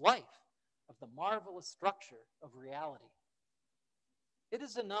 of life, of the marvelous structure of reality. It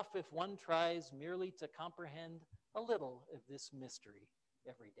is enough if one tries merely to comprehend a little of this mystery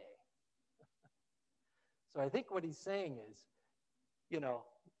every day. So I think what he's saying is, you know,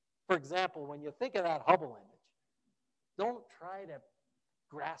 for example, when you think of that Hubble image, don't try to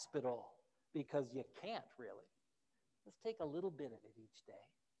grasp it all, because you can't really. Let's take a little bit of it each day.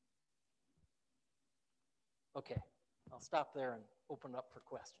 Okay, I'll stop there and open up for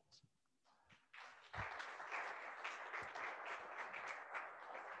questions.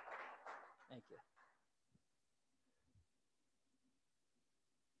 Thank you.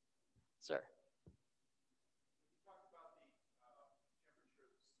 Sir. You talked about the temperature of the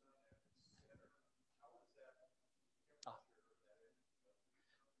sun at its center. How is that temperature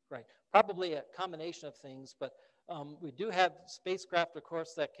Right, probably a combination of things, but we do have spacecraft, of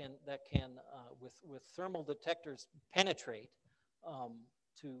course, that can with thermal detectors penetrate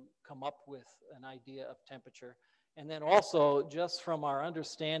to come up with an idea of temperature. And then also, just from our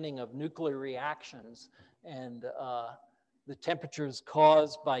understanding of nuclear reactions and the temperatures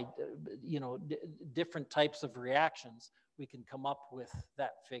caused by different types of reactions, we can come up with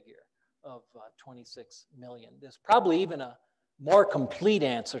that figure of 26 million. There's probably even a more complete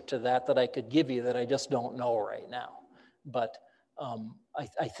answer to that I could give you that I just don't know right now. But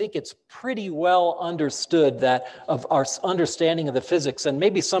I think it's pretty well understood that of our understanding of the physics, and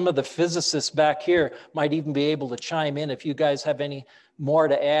maybe some of the physicists back here might even be able to chime in if you guys have any more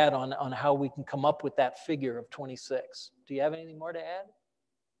to add on how we can come up with that figure of 26. Do you have anything more to add?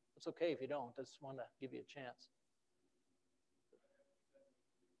 It's okay if you don't. I just want to give you a chance.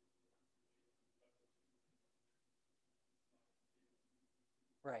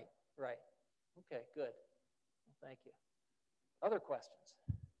 Right, right. Okay, good. Well, thank you. Other questions?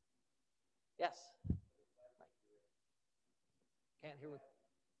 Yes. Can't hear what.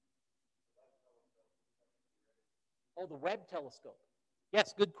 Oh, the Webb telescope.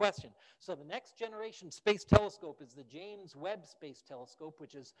 Yes, good question. So the next generation space telescope is the James Webb Space Telescope,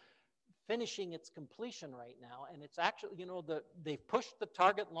 which is finishing its completion right now. And it's actually, you know, they've pushed the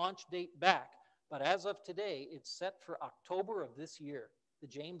target launch date back, but as of today, it's set for October of this year, the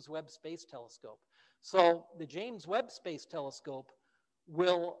James Webb Space Telescope. So the James Webb Space Telescope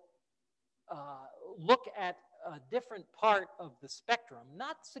will look at a different part of the spectrum,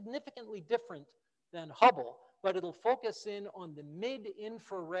 not significantly different than Hubble, but it'll focus in on the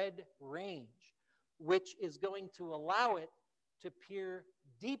mid-infrared range, which is going to allow it to peer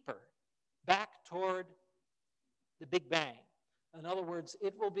deeper back toward the Big Bang. In other words,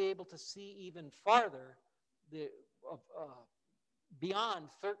 it will be able to see even farther beyond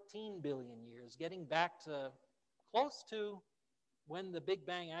 13 billion years, getting back to close to when the Big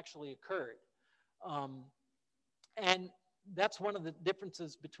Bang actually occurred. And that's one of the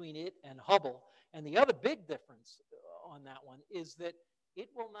differences between it and Hubble. And the other big difference on that one is that it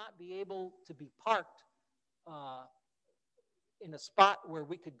will not be able to be parked in a spot where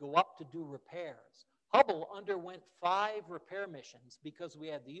we could go up to do repairs. Hubble underwent 5 repair missions because we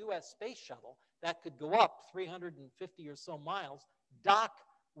had the US Space Shuttle that could go up 350 or so miles, dock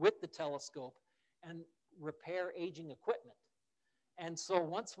with the telescope, and repair aging equipment. And so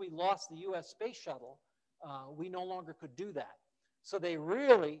once we lost the US Space Shuttle, we no longer could do that. So they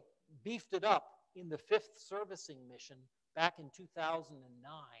really beefed it up in the 5th servicing mission back in 2009.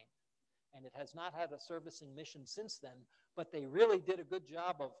 And it has not had a servicing mission since then, but they really did a good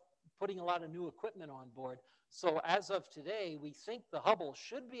job of putting a lot of new equipment on board. So as of today, we think the Hubble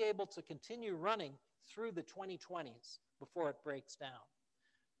should be able to continue running through the 2020s before it breaks down.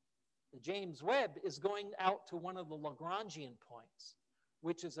 The James Webb is going out to one of the Lagrangian points,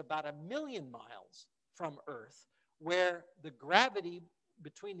 which is about 1 million miles from Earth, where the gravity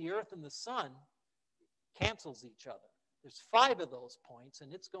between the Earth and the sun cancels each other. There's 5 of those points,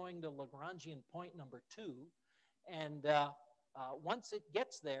 and it's going to Lagrangian point number 2. And once it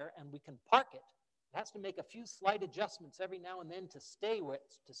gets there and we can park it, it has to make a few slight adjustments every now and then to stay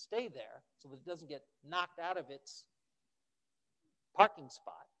there so that it doesn't get knocked out of its parking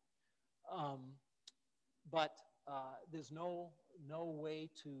spot. But there's no way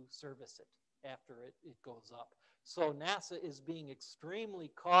to service it after it goes up. So NASA is being extremely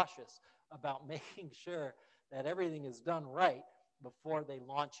cautious about making sure that everything is done right before they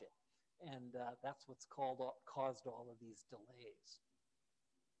launch it. And that's what's caused all of these delays.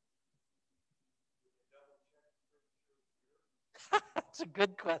 That's a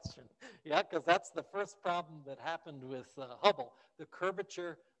good question. Yeah, because that's the first problem that happened with Hubble. The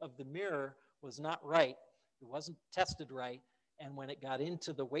curvature of the mirror was not right. It wasn't tested right. And when it got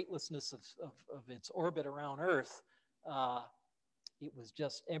into the weightlessness of its orbit around Earth, it was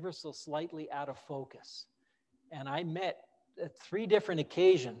just ever so slightly out of focus. And I met at 3 different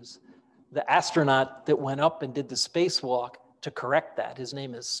occasions the astronaut that went up and did the spacewalk to correct that. His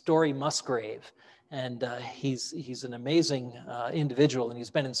name is Story Musgrave. And he's an amazing individual, and he's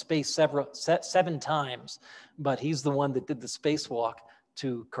been in space 7 times, but he's the one that did the spacewalk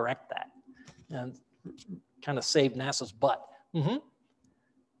to correct that and kind of saved NASA's butt. Mm-hmm.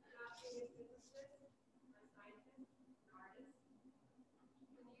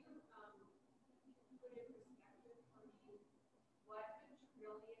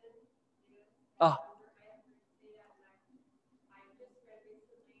 Oh.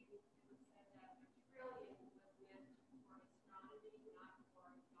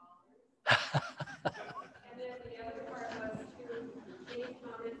 And then the other part was to any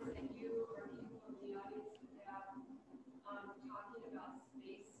comments that you or people in the audience have talking about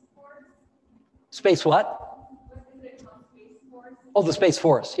Space Force. Space what? What is it called? Space Force? Oh, the Space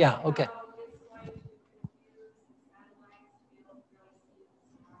Force. Yeah, okay. How it's going to confuse satellites to be able to really see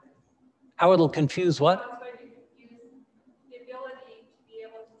the stars. How it'll confuse what? How it's going to confuse the ability to be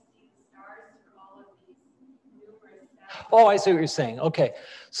able to see the stars through all of these numerous satellites. Oh, I see what you're saying. Okay.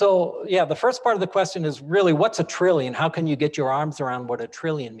 So yeah, the first part of the question is really, what's a trillion? How can you get your arms around what a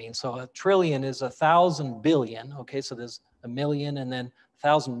trillion means? So a trillion is 1,000 billion. Okay, so there's a million, and then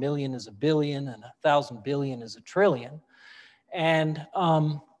 1,000 million is a billion, and 1,000 billion is a trillion. And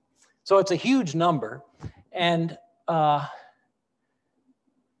so it's a huge number. And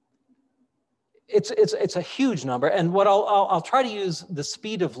it's a huge number, and what I'll try to use the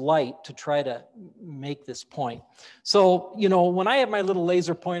speed of light to try to make this point. So, you know, when I have my little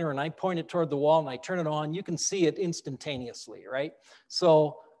laser pointer and I point it toward the wall and I turn it on, you can see it instantaneously, right?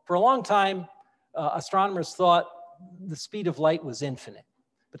 So for a long time, astronomers thought the speed of light was infinite,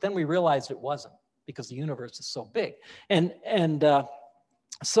 but then we realized it wasn't because the universe is so big.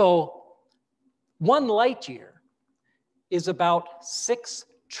 So 1 light year is about 6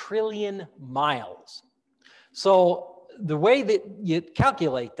 trillion miles. So the way that you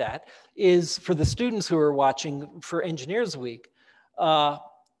calculate that is, for the students who are watching for Engineers Week,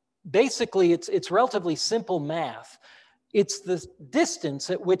 basically it's relatively simple math. It's the distance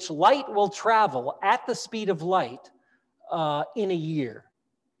at which light will travel at the speed of light in a year.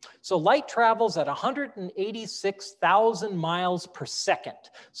 So light travels at 186,000 miles per second.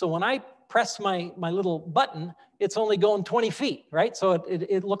 So when I press my little button, it's only going 20 feet, right? So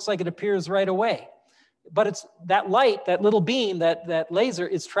it looks like it appears right away. But it's that light, that little beam, that laser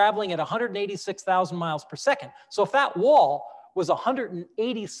is traveling at 186,000 miles per second. So if that wall was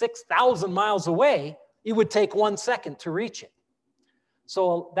 186,000 miles away, it would take 1 second to reach it.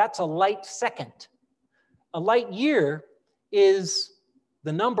 So that's a light second. A light year is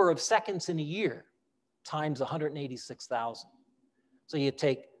the number of seconds in a year times 186,000. So you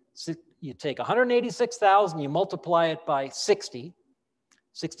take 186,000, you multiply it by 60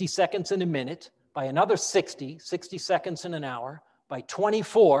 seconds in a minute, by another 60 seconds in an hour, by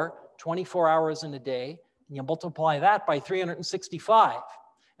 24 hours in a day, and you multiply that by 365.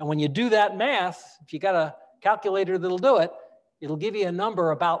 And when you do that math, if you got a calculator that'll do it, it'll give you a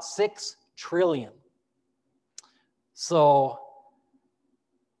number about 6 trillion. So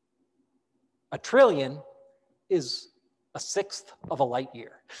a trillion is 1/6 of a light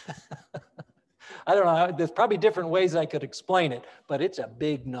year. I don't know, there's probably different ways I could explain it, but it's a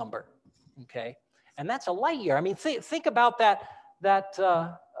big number, okay? And that's a light year. I mean, think about that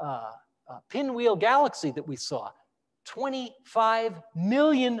pinwheel galaxy that we saw, 25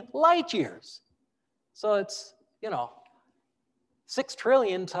 million light years. So it's, you know, 6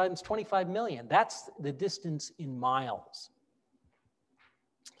 trillion times 25 million. That's the distance in miles.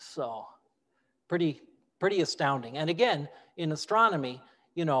 So pretty astounding. And again, in astronomy,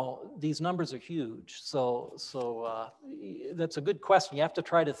 you know, these numbers are huge. So that's a good question. You have to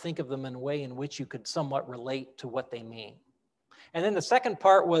try to think of them in a way in which you could somewhat relate to what they mean. And then the second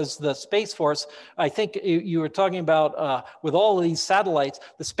part was the Space Force. I think you were talking about with all of these satellites,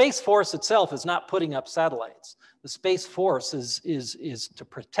 the Space Force itself is not putting up satellites. The Space Force is to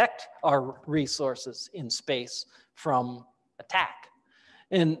protect our resources in space from attack.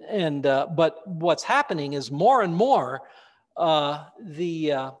 But what's happening is more and more not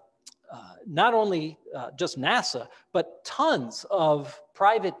only just NASA, but tons of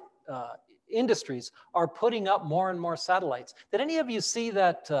private industries are putting up more and more satellites. Did any of you see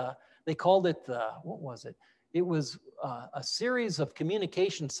that they called it, what was it? It was a series of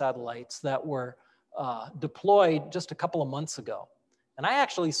communication satellites that were deployed just a couple of months ago. And I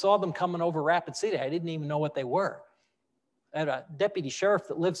actually saw them coming over Rapid City. I didn't even know what they were. I had a deputy sheriff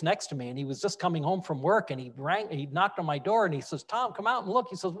that lives next to me, and he was just coming home from work, and he knocked on my door, and he says, "Tom, come out and look."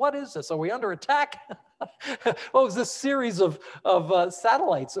 He says, "What is this? Are we under attack?" Well, it was this series of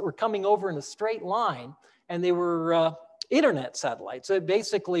satellites that were coming over in a straight line, and they were internet satellites. So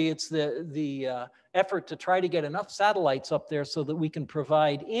basically, it's the effort to try to get enough satellites up there so that we can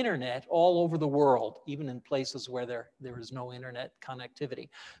provide internet all over the world, even in places where there is no internet connectivity.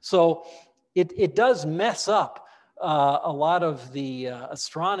 So it does mess up a lot of the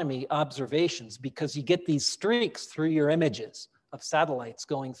astronomy observations, because you get these streaks through your images of satellites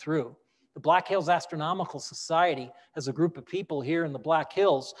going through. The Black Hills Astronomical Society has a group of people here in the Black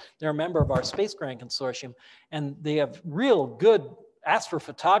Hills. They're a member of our Space Grant Consortium, and they have real good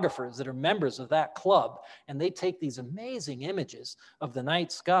astrophotographers that are members of that club, and they take these amazing images of the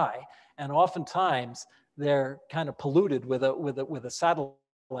night sky, and oftentimes they're kind of polluted with a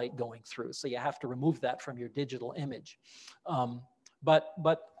satellite going through, so you have to remove that from your digital image. But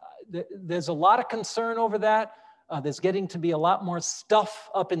there's a lot of concern over that. There's getting to be a lot more stuff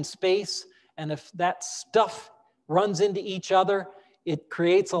up in space, and if that stuff runs into each other, it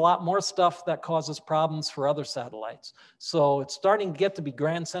creates a lot more stuff that causes problems for other satellites. So it's starting to get to be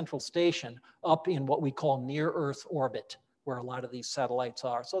Grand Central Station up in what we call near Earth orbit, where a lot of these satellites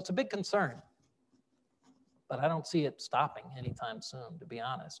are. So it's a big concern. But I don't see it stopping anytime soon, to be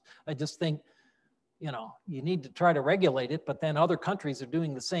honest. I just think, you know, you need to try to regulate it, but then other countries are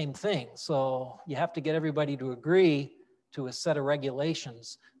doing the same thing. So you have to get everybody to agree to a set of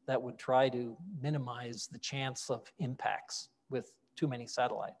regulations that would try to minimize the chance of impacts with too many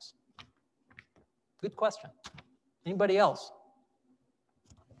satellites. Good question. Anybody else?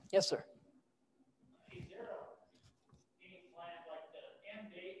 Yes, sir. Is there any plan, like the end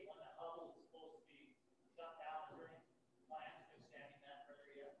date when the Hubble is supposed to be shut down? Is there any plan to extending that further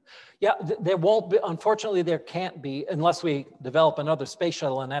yet? Yeah, there won't be, unfortunately there can't be unless we develop another space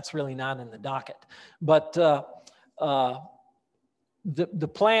shuttle, and that's really not in the docket. But the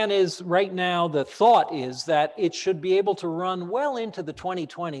plan is right now, the thought is that it should be able to run well into the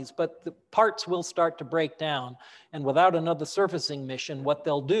 2020s, but the parts will start to break down. And without another surfacing mission, what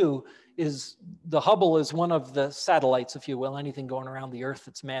they'll do is, the Hubble is one of the satellites, if you will. Anything going around the Earth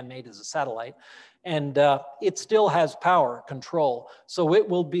that's man-made is a satellite. And it still has power control. So it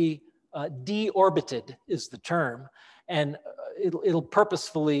will be deorbited is the term. And it'll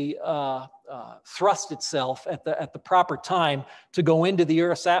purposefully thrust itself at the proper time to go into the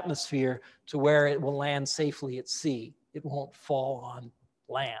Earth's atmosphere to where it will land safely at sea. It won't fall on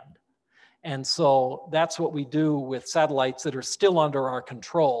land. And so that's what we do with satellites that are still under our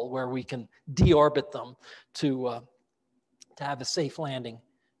control, where we can deorbit them to have a safe landing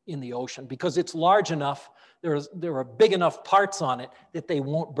in the ocean, because it's large enough, there are big enough parts on it that they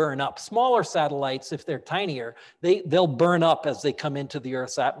won't burn up. Smaller satellites, if they're tinier, they'll burn up as they come into the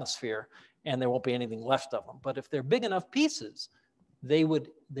Earth's atmosphere, and there won't be anything left of them. But if they're big enough pieces, they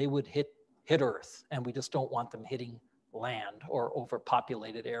would hit Earth, and we just don't want them hitting land or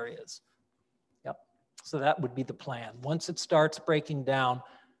overpopulated areas. Yep. So that would be the plan. Once it starts breaking down,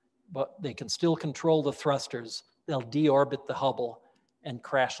 but they can still control the thrusters, they'll deorbit the Hubble and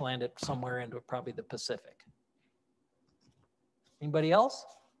crash land it somewhere into probably the Pacific. Anybody else?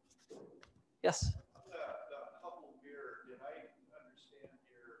 Yes? The Hubble mirror, did I understand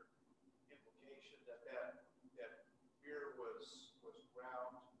your implication that mirror was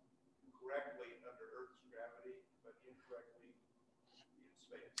ground correctly under Earth's gravity, but incorrectly in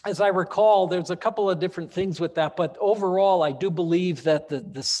space? As I recall, there's a couple of different things with that, but overall, I do believe that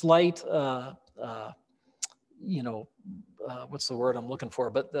the slight, you know, what's the word I'm looking for?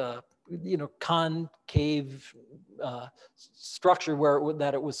 But the, you know, concave structure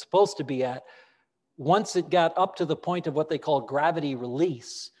that it was supposed to be at, once it got up to the point of what they call gravity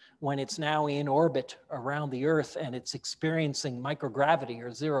release, when it's now in orbit around the Earth and it's experiencing microgravity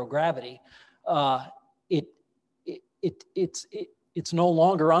or zero gravity, it's no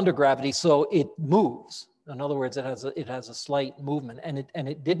longer under gravity, so it moves. In other words, it has a slight movement, and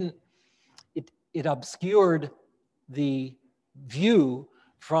it obscured the view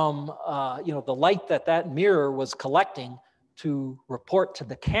from you know, the light that mirror was collecting to report to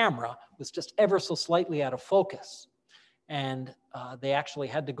the camera was just ever so slightly out of focus, and they actually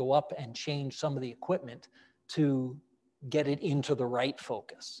had to go up and change some of the equipment to get it into the right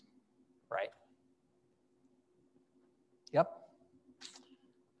focus. Right. Yep.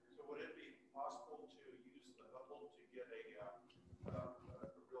 So would it be possible to use the Hubble to get a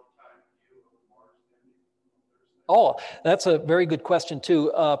real-time view of Mars landing on Thursday? Oh, that's a very good question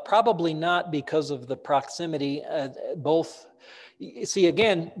too. Probably not, because of the proximity. See,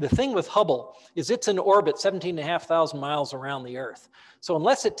 again, the thing with Hubble is it's in orbit 17,500 miles around the Earth. So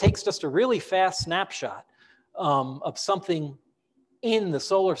unless it takes just a really fast snapshot of something in the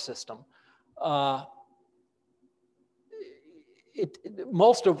solar system,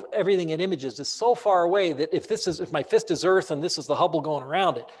 most of everything it images is so far away that if my fist is Earth and this is the Hubble going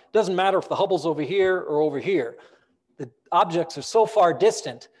around it, doesn't matter if the Hubble's over here or over here. The objects are so far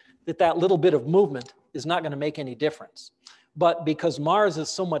distant that little bit of movement is not going to make any difference. But because Mars is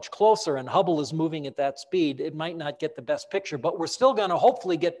so much closer and Hubble is moving at that speed, it might not get the best picture, but we're still going to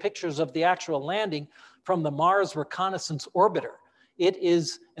hopefully get pictures of the actual landing from the Mars Reconnaissance Orbiter. It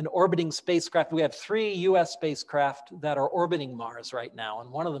is an orbiting spacecraft. We have 3 US spacecraft that are orbiting Mars right now, and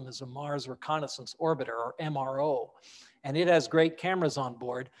one of them is a Mars Reconnaissance Orbiter, or MRO. And it has great cameras on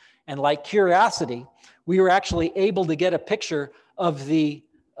board. And like Curiosity, we were actually able to get a picture of the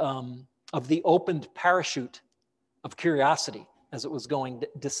opened parachute of Curiosity as it was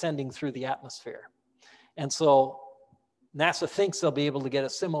descending through the atmosphere. And so NASA thinks they'll be able to get a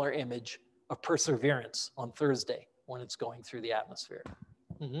similar image of Perseverance on Thursday when it's going through the atmosphere.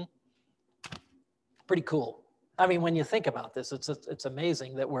 Pretty cool. I mean, when you think about this, it's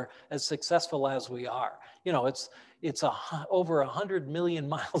amazing that we're as successful as we are. You know, it's over 100 million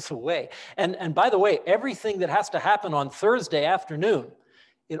miles away. And by the way, everything that has to happen on Thursday afternoon,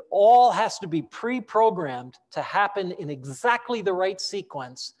 it all has to be pre-programmed to happen in exactly the right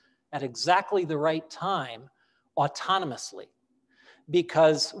sequence at exactly the right time autonomously,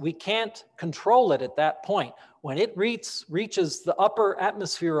 because we can't control it at that point. When it reaches the upper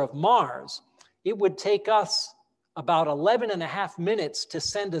atmosphere of Mars, it would take us about 11.5 minutes to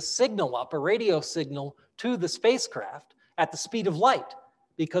send a signal up, a radio signal, to the spacecraft at the speed of light,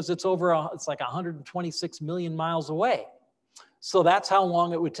 because it's like 126 million miles away. So that's how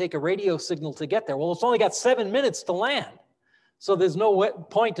long it would take a radio signal to get there. Well, it's only got 7 minutes to land. So there's no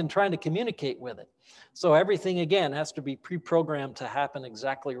point in trying to communicate with it. So everything, again, has to be pre-programmed to happen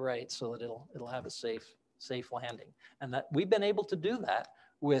exactly right so that it'll have a safe landing. And that we've been able to do that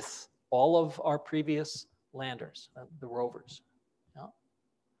with all of our previous landers, the rovers. Yeah.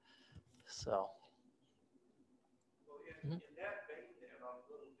 So. Well, in that vein, then, on a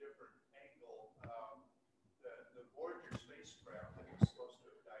little different angle, the Voyager spacecraft that was supposed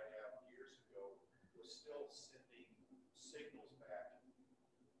to have died out years ago was still sending signals back,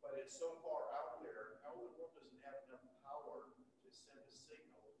 but it's so far out there, how in the world does it have enough power to send a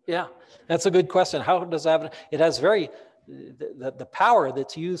signal? Yeah, that's a good question. How does that happen? It has the power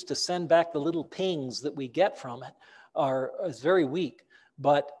that's used to send back the little pings that we get from it is very weak.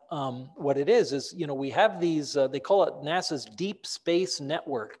 But what it is, you know, we have these, they call it NASA's Deep Space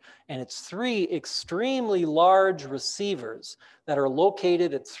Network, and it's 3 extremely large receivers that are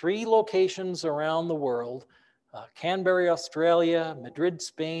located at 3 locations around the world: Canberra, Australia, Madrid,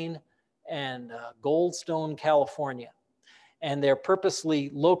 Spain, and Goldstone, California. And they're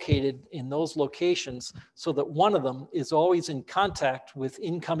purposely located in those locations so that one of them is always in contact with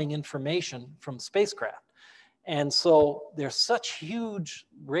incoming information from spacecraft. And so they're such huge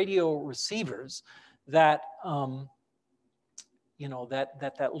radio receivers that, you know,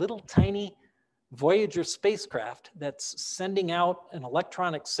 that little tiny Voyager spacecraft that's sending out an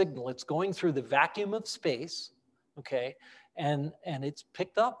electronic signal, it's going through the vacuum of space, okay, and it's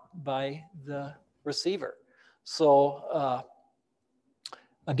picked up by the receiver. So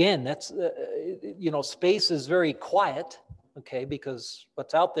again, that's, you know, space is very quiet, okay, because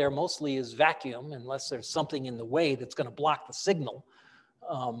what's out there mostly is vacuum, unless there's something in the way that's going to block the signal.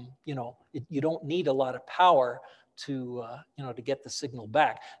 You know, you don't need a lot of power to, you know, to get the signal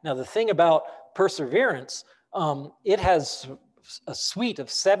back. Now, the thing about Perseverance, it has a suite of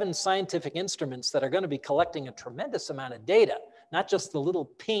 7 scientific instruments that are going to be collecting a tremendous amount of data, not just the little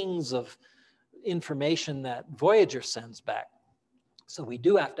pings of information that Voyager sends back. So we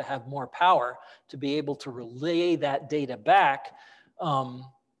do have to have more power to be able to relay that data back,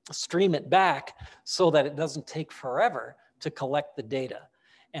 stream it back, so that it doesn't take forever to collect the data.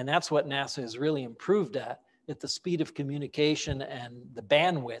 And that's what NASA has really improved at the speed of communication and the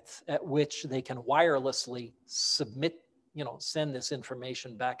bandwidth at which they can wirelessly submit, you know, send this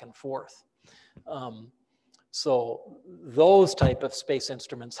information back and forth. So those type of space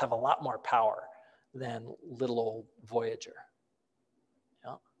instruments have a lot more power than little old Voyager.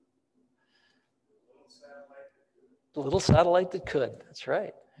 Yeah. The little satellite that could. That's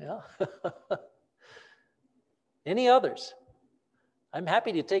right. Yeah. Any others? I'm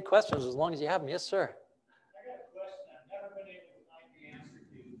happy to take questions as long as you have them. Yes, sir. I got a question I've never been able to find the answer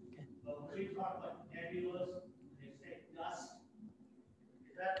to. But when we talk about nebulas, they say dust.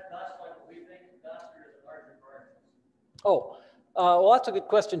 Is that dust like we think dust, or is it larger particles? Oh, well, that's a good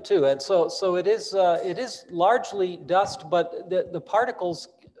question too. And so it is largely dust, but the particles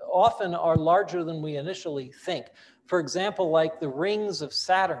often are larger than we initially think. For example, like the rings of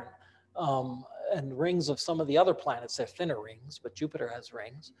Saturn and rings of some of the other planets, they're thinner rings, but Jupiter has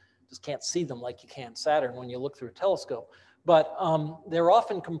rings. Just can't see them like you can Saturn when you look through a telescope. But they're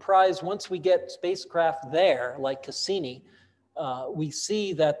often comprised, once we get spacecraft there, like Cassini, we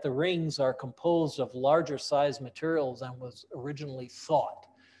see that the rings are composed of larger size materials than was originally thought.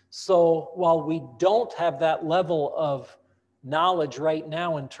 So while we don't have that level of knowledge right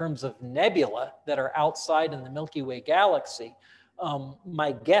now in terms of nebula that are outside in the Milky Way Galaxy,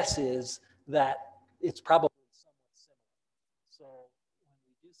 my guess is that it's probably somewhat similar. So when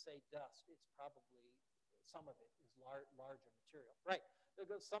we do say dust, it's probably, some of it is larger material. Right.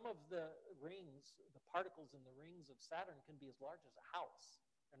 Some of the rings, the particles in the rings of Saturn can be as large as a house.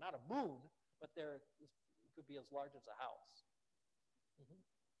 They're not a moon, but it could be as large as a house.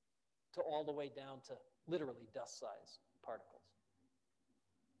 To all the way down to literally dust-sized particles.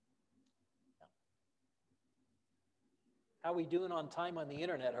 Yeah. How are we doing on time on the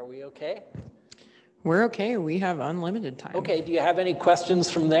internet? Are we okay? We're okay. We have unlimited time. Okay, do you have any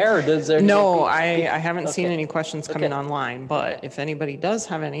questions from there, or does there? No, I haven't seen Okay. any questions come in Okay. online, but if anybody does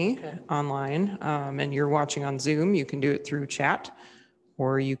have any online, and you're watching on Zoom, you can do it through chat,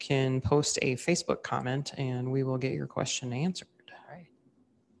 or you can post a Facebook comment and we will get your question answered. All right.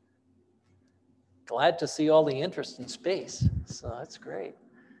 Glad to see all the interest in space. So that's great.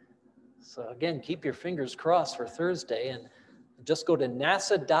 So again, keep your fingers crossed for Thursday, and just go to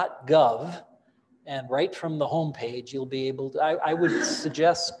nasa.gov, and right from the homepage, you'll be able to, I would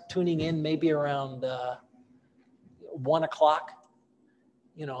suggest tuning in maybe around 1 o'clock.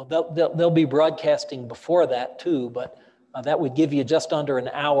 You know, they'll be broadcasting before that too, but that would give you just under an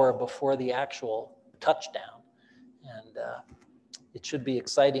hour before the actual touchdown. And it should be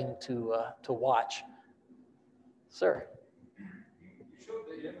exciting to watch. Sir? You showed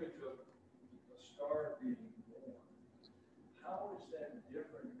the image of a star being born. How is that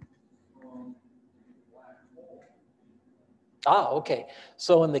different from a black hole? Ah, okay.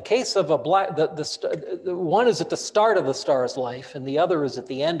 So in the case of a black, the one is at the start of the star's life, and the other is at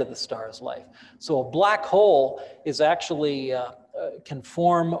the end of the star's life. So a black hole is actually can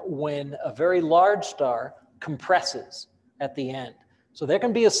form when a very large star compresses at the end. So there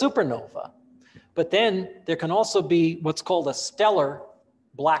can be a supernova, but then there can also be what's called a stellar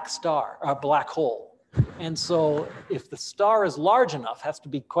black star, or black hole. And so if the star is large enough, has to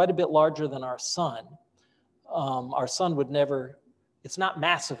be quite a bit larger than our sun would never, it's not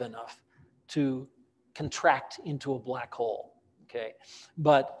massive enough to contract into a black hole, okay?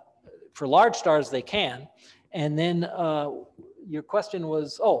 But for large stars, they can. And then your question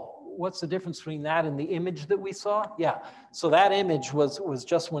was, oh, what's the difference between that and the image that we saw? Yeah, so that image was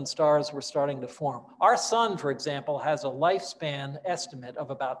just when stars were starting to form. Our sun, for example, has a lifespan estimate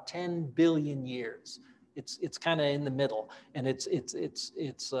of about 10 billion years. It's kind of in the middle, and it's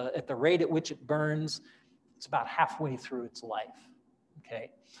at the rate at which it burns, it's about halfway through its life, okay?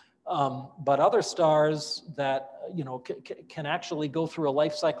 But other stars that, you know, can actually go through a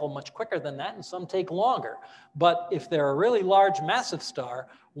life cycle much quicker than that, and some take longer. But if they're a really large, massive star,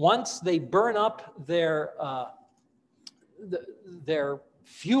 once they burn up their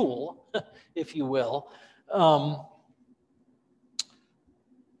fuel, if you will,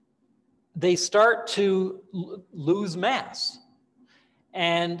 they start to lose mass.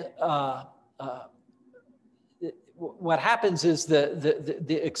 And what happens is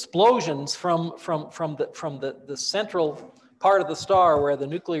the explosions from the central part of the star where the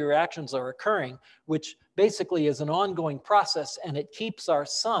nuclear reactions are occurring, which basically is an ongoing process, and it keeps our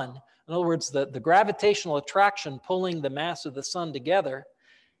sun, in other words, the gravitational attraction pulling the mass of the sun together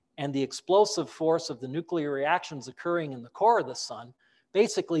and the explosive force of the nuclear reactions occurring in the core of the sun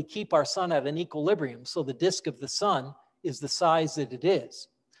basically keep our sun at an equilibrium. So the disk of the sun is the size that it is.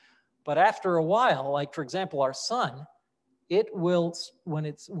 But after a while, like for example, our sun, it will, when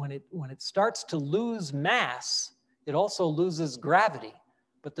it starts to lose mass, it also loses gravity.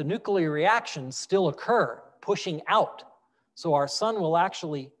 But the nuclear reactions still occur, pushing out. So our sun will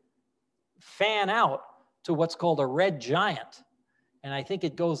actually fan out to what's called a red giant. And I think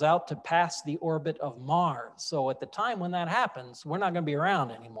it goes out to pass the orbit of Mars. So at the time when that happens, we're not going to be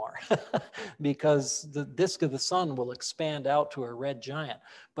around anymore because the disk of the sun will expand out to a red giant.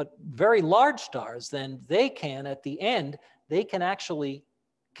 But very large stars, then they can, at the end, they can actually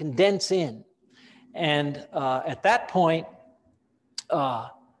condense in. And at that point,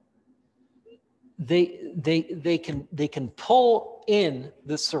 they can pull in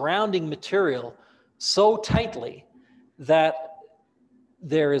the surrounding material so tightly that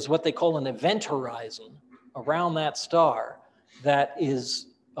there is what they call an event horizon around that star that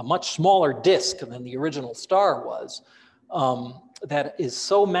is a much smaller disk than the original star was, that is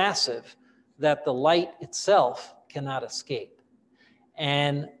so massive that the light itself cannot escape.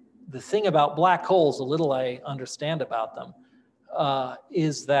 And the thing about black holes, a little I understand about them,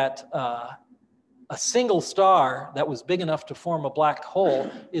 is that a single star that was big enough to form a black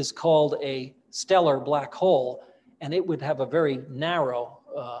hole is called a stellar black hole, and it would have a very narrow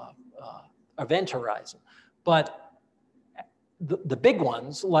event horizon. But the big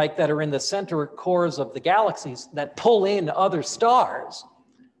ones, like that are in the center cores of the galaxies that pull in other stars,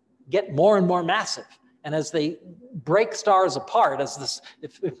 get more and more massive. And as they break stars apart, as this,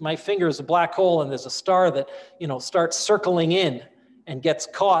 if my finger is a black hole and there's a star that, you know, starts circling in and gets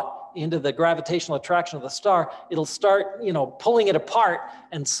caught into the gravitational attraction of the star, it'll start, you know, pulling it apart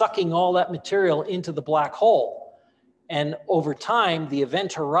and sucking all that material into the black hole. And over time, the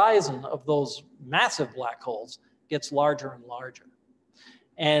event horizon of those massive black holes gets larger and larger.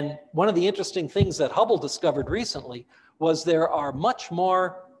 And one of the interesting things that Hubble discovered recently was there are much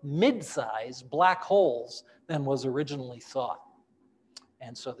more mid-sized black holes than was originally thought.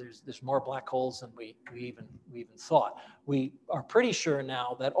 And so there's more black holes than we even thought. We are pretty sure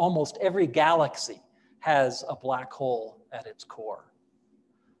now that almost every galaxy has a black hole at its core.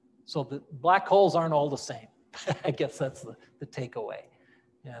 So the black holes aren't all the same. I guess that's the takeaway.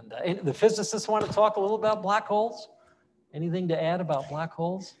 And the physicists want to talk a little about black holes? Anything to add about black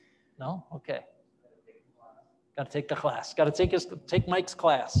holes? No? Okay. Got to take the class. Got to take Mike's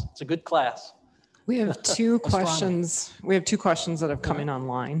class. It's a good class. We have two questions. We have two questions that have come in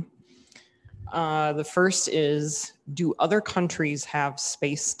online. The first is, do other countries have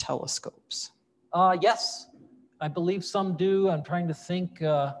space telescopes? Yes, I believe some do. I'm trying to think.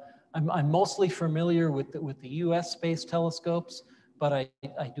 I'm mostly familiar with the U.S. space telescopes, but I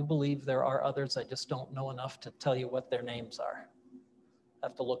do believe there are others. I just don't know enough to tell you what their names are. I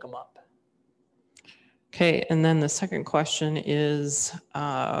have to look them up. Okay, and then the second question is,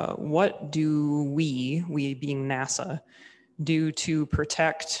 what do we being NASA, do to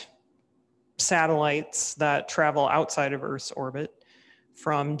protect satellites that travel outside of Earth's orbit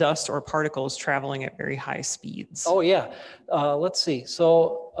from dust or particles traveling at very high speeds? Oh yeah, let's see.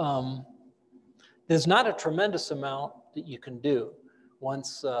 So there's not a tremendous amount that you can do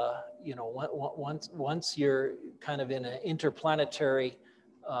once once you're kind of in an interplanetary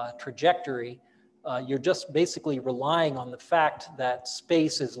trajectory. You're just basically relying on the fact that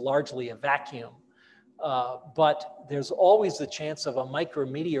space is largely a vacuum. But there's always the chance of a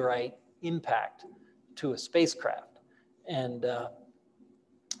micrometeorite impact to a spacecraft. And the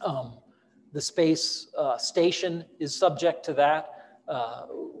space station is subject to that.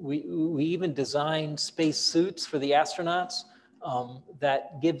 We even designed space suits for the astronauts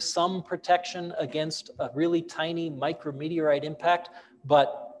that give some protection against a really tiny micrometeorite impact,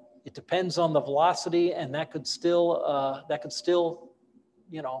 but it depends on the velocity, and that could still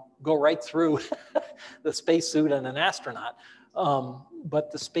go right through the spacesuit and an astronaut.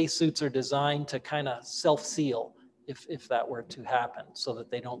 But the spacesuits are designed to kind of self-seal if that were to happen, so that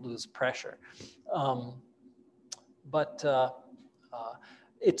they don't lose pressure. I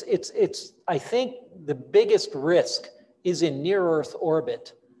think the biggest risk is in near-Earth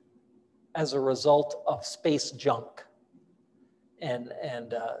orbit as a result of space junk. And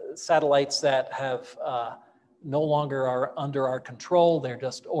satellites that have no longer are under our control. They're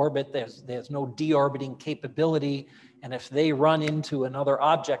just orbit. There's no deorbiting capability. And if they run into another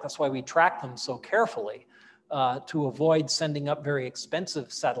object, that's why we track them so carefully to avoid sending up very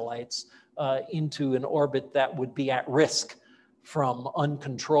expensive satellites into an orbit that would be at risk from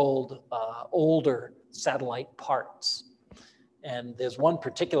uncontrolled older satellite parts. And there's one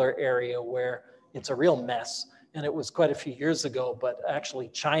particular area where it's a real mess. And it was quite a few years ago, but actually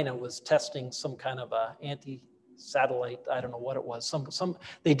China was testing some kind of a anti-satellite, I don't know what it was.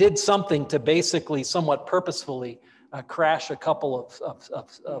 They did something to basically somewhat purposefully crash a couple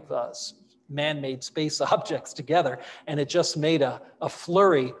of man-made space objects together, and it just made a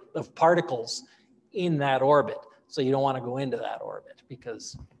flurry of particles in that orbit. So you don't want to go into that orbit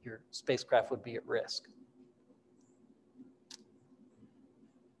because your spacecraft would be at risk.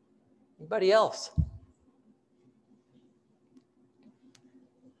 Anybody else?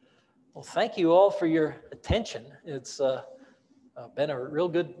 Well, thank you all for your attention. It's been a real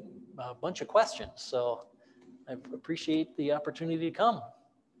good bunch of questions, so I appreciate the opportunity to come.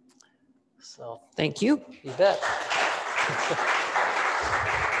 So thank you. You bet.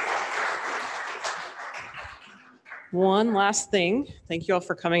 One last thing. Thank you all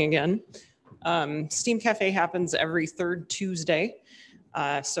for coming again. STEAM Cafe happens every third Tuesday.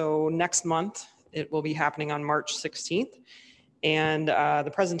 So next month, it will be happening on March 16th. And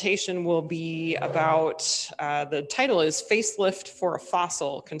the presentation will be about, the title is Facelift for a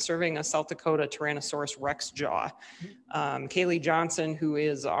Fossil, Conserving a South Dakota Tyrannosaurus Rex Jaw. Kaylee Johnson, who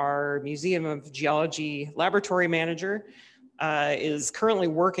is our Museum of Geology laboratory manager, is currently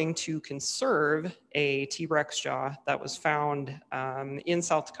working to conserve a T-Rex jaw that was found in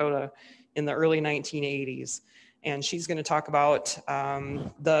South Dakota in the early 1980s. And she's going to talk about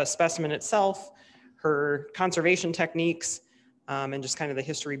the specimen itself, her conservation techniques, and just kind of the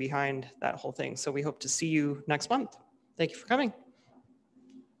history behind that whole thing. So we hope to see you next month. Thank you for coming.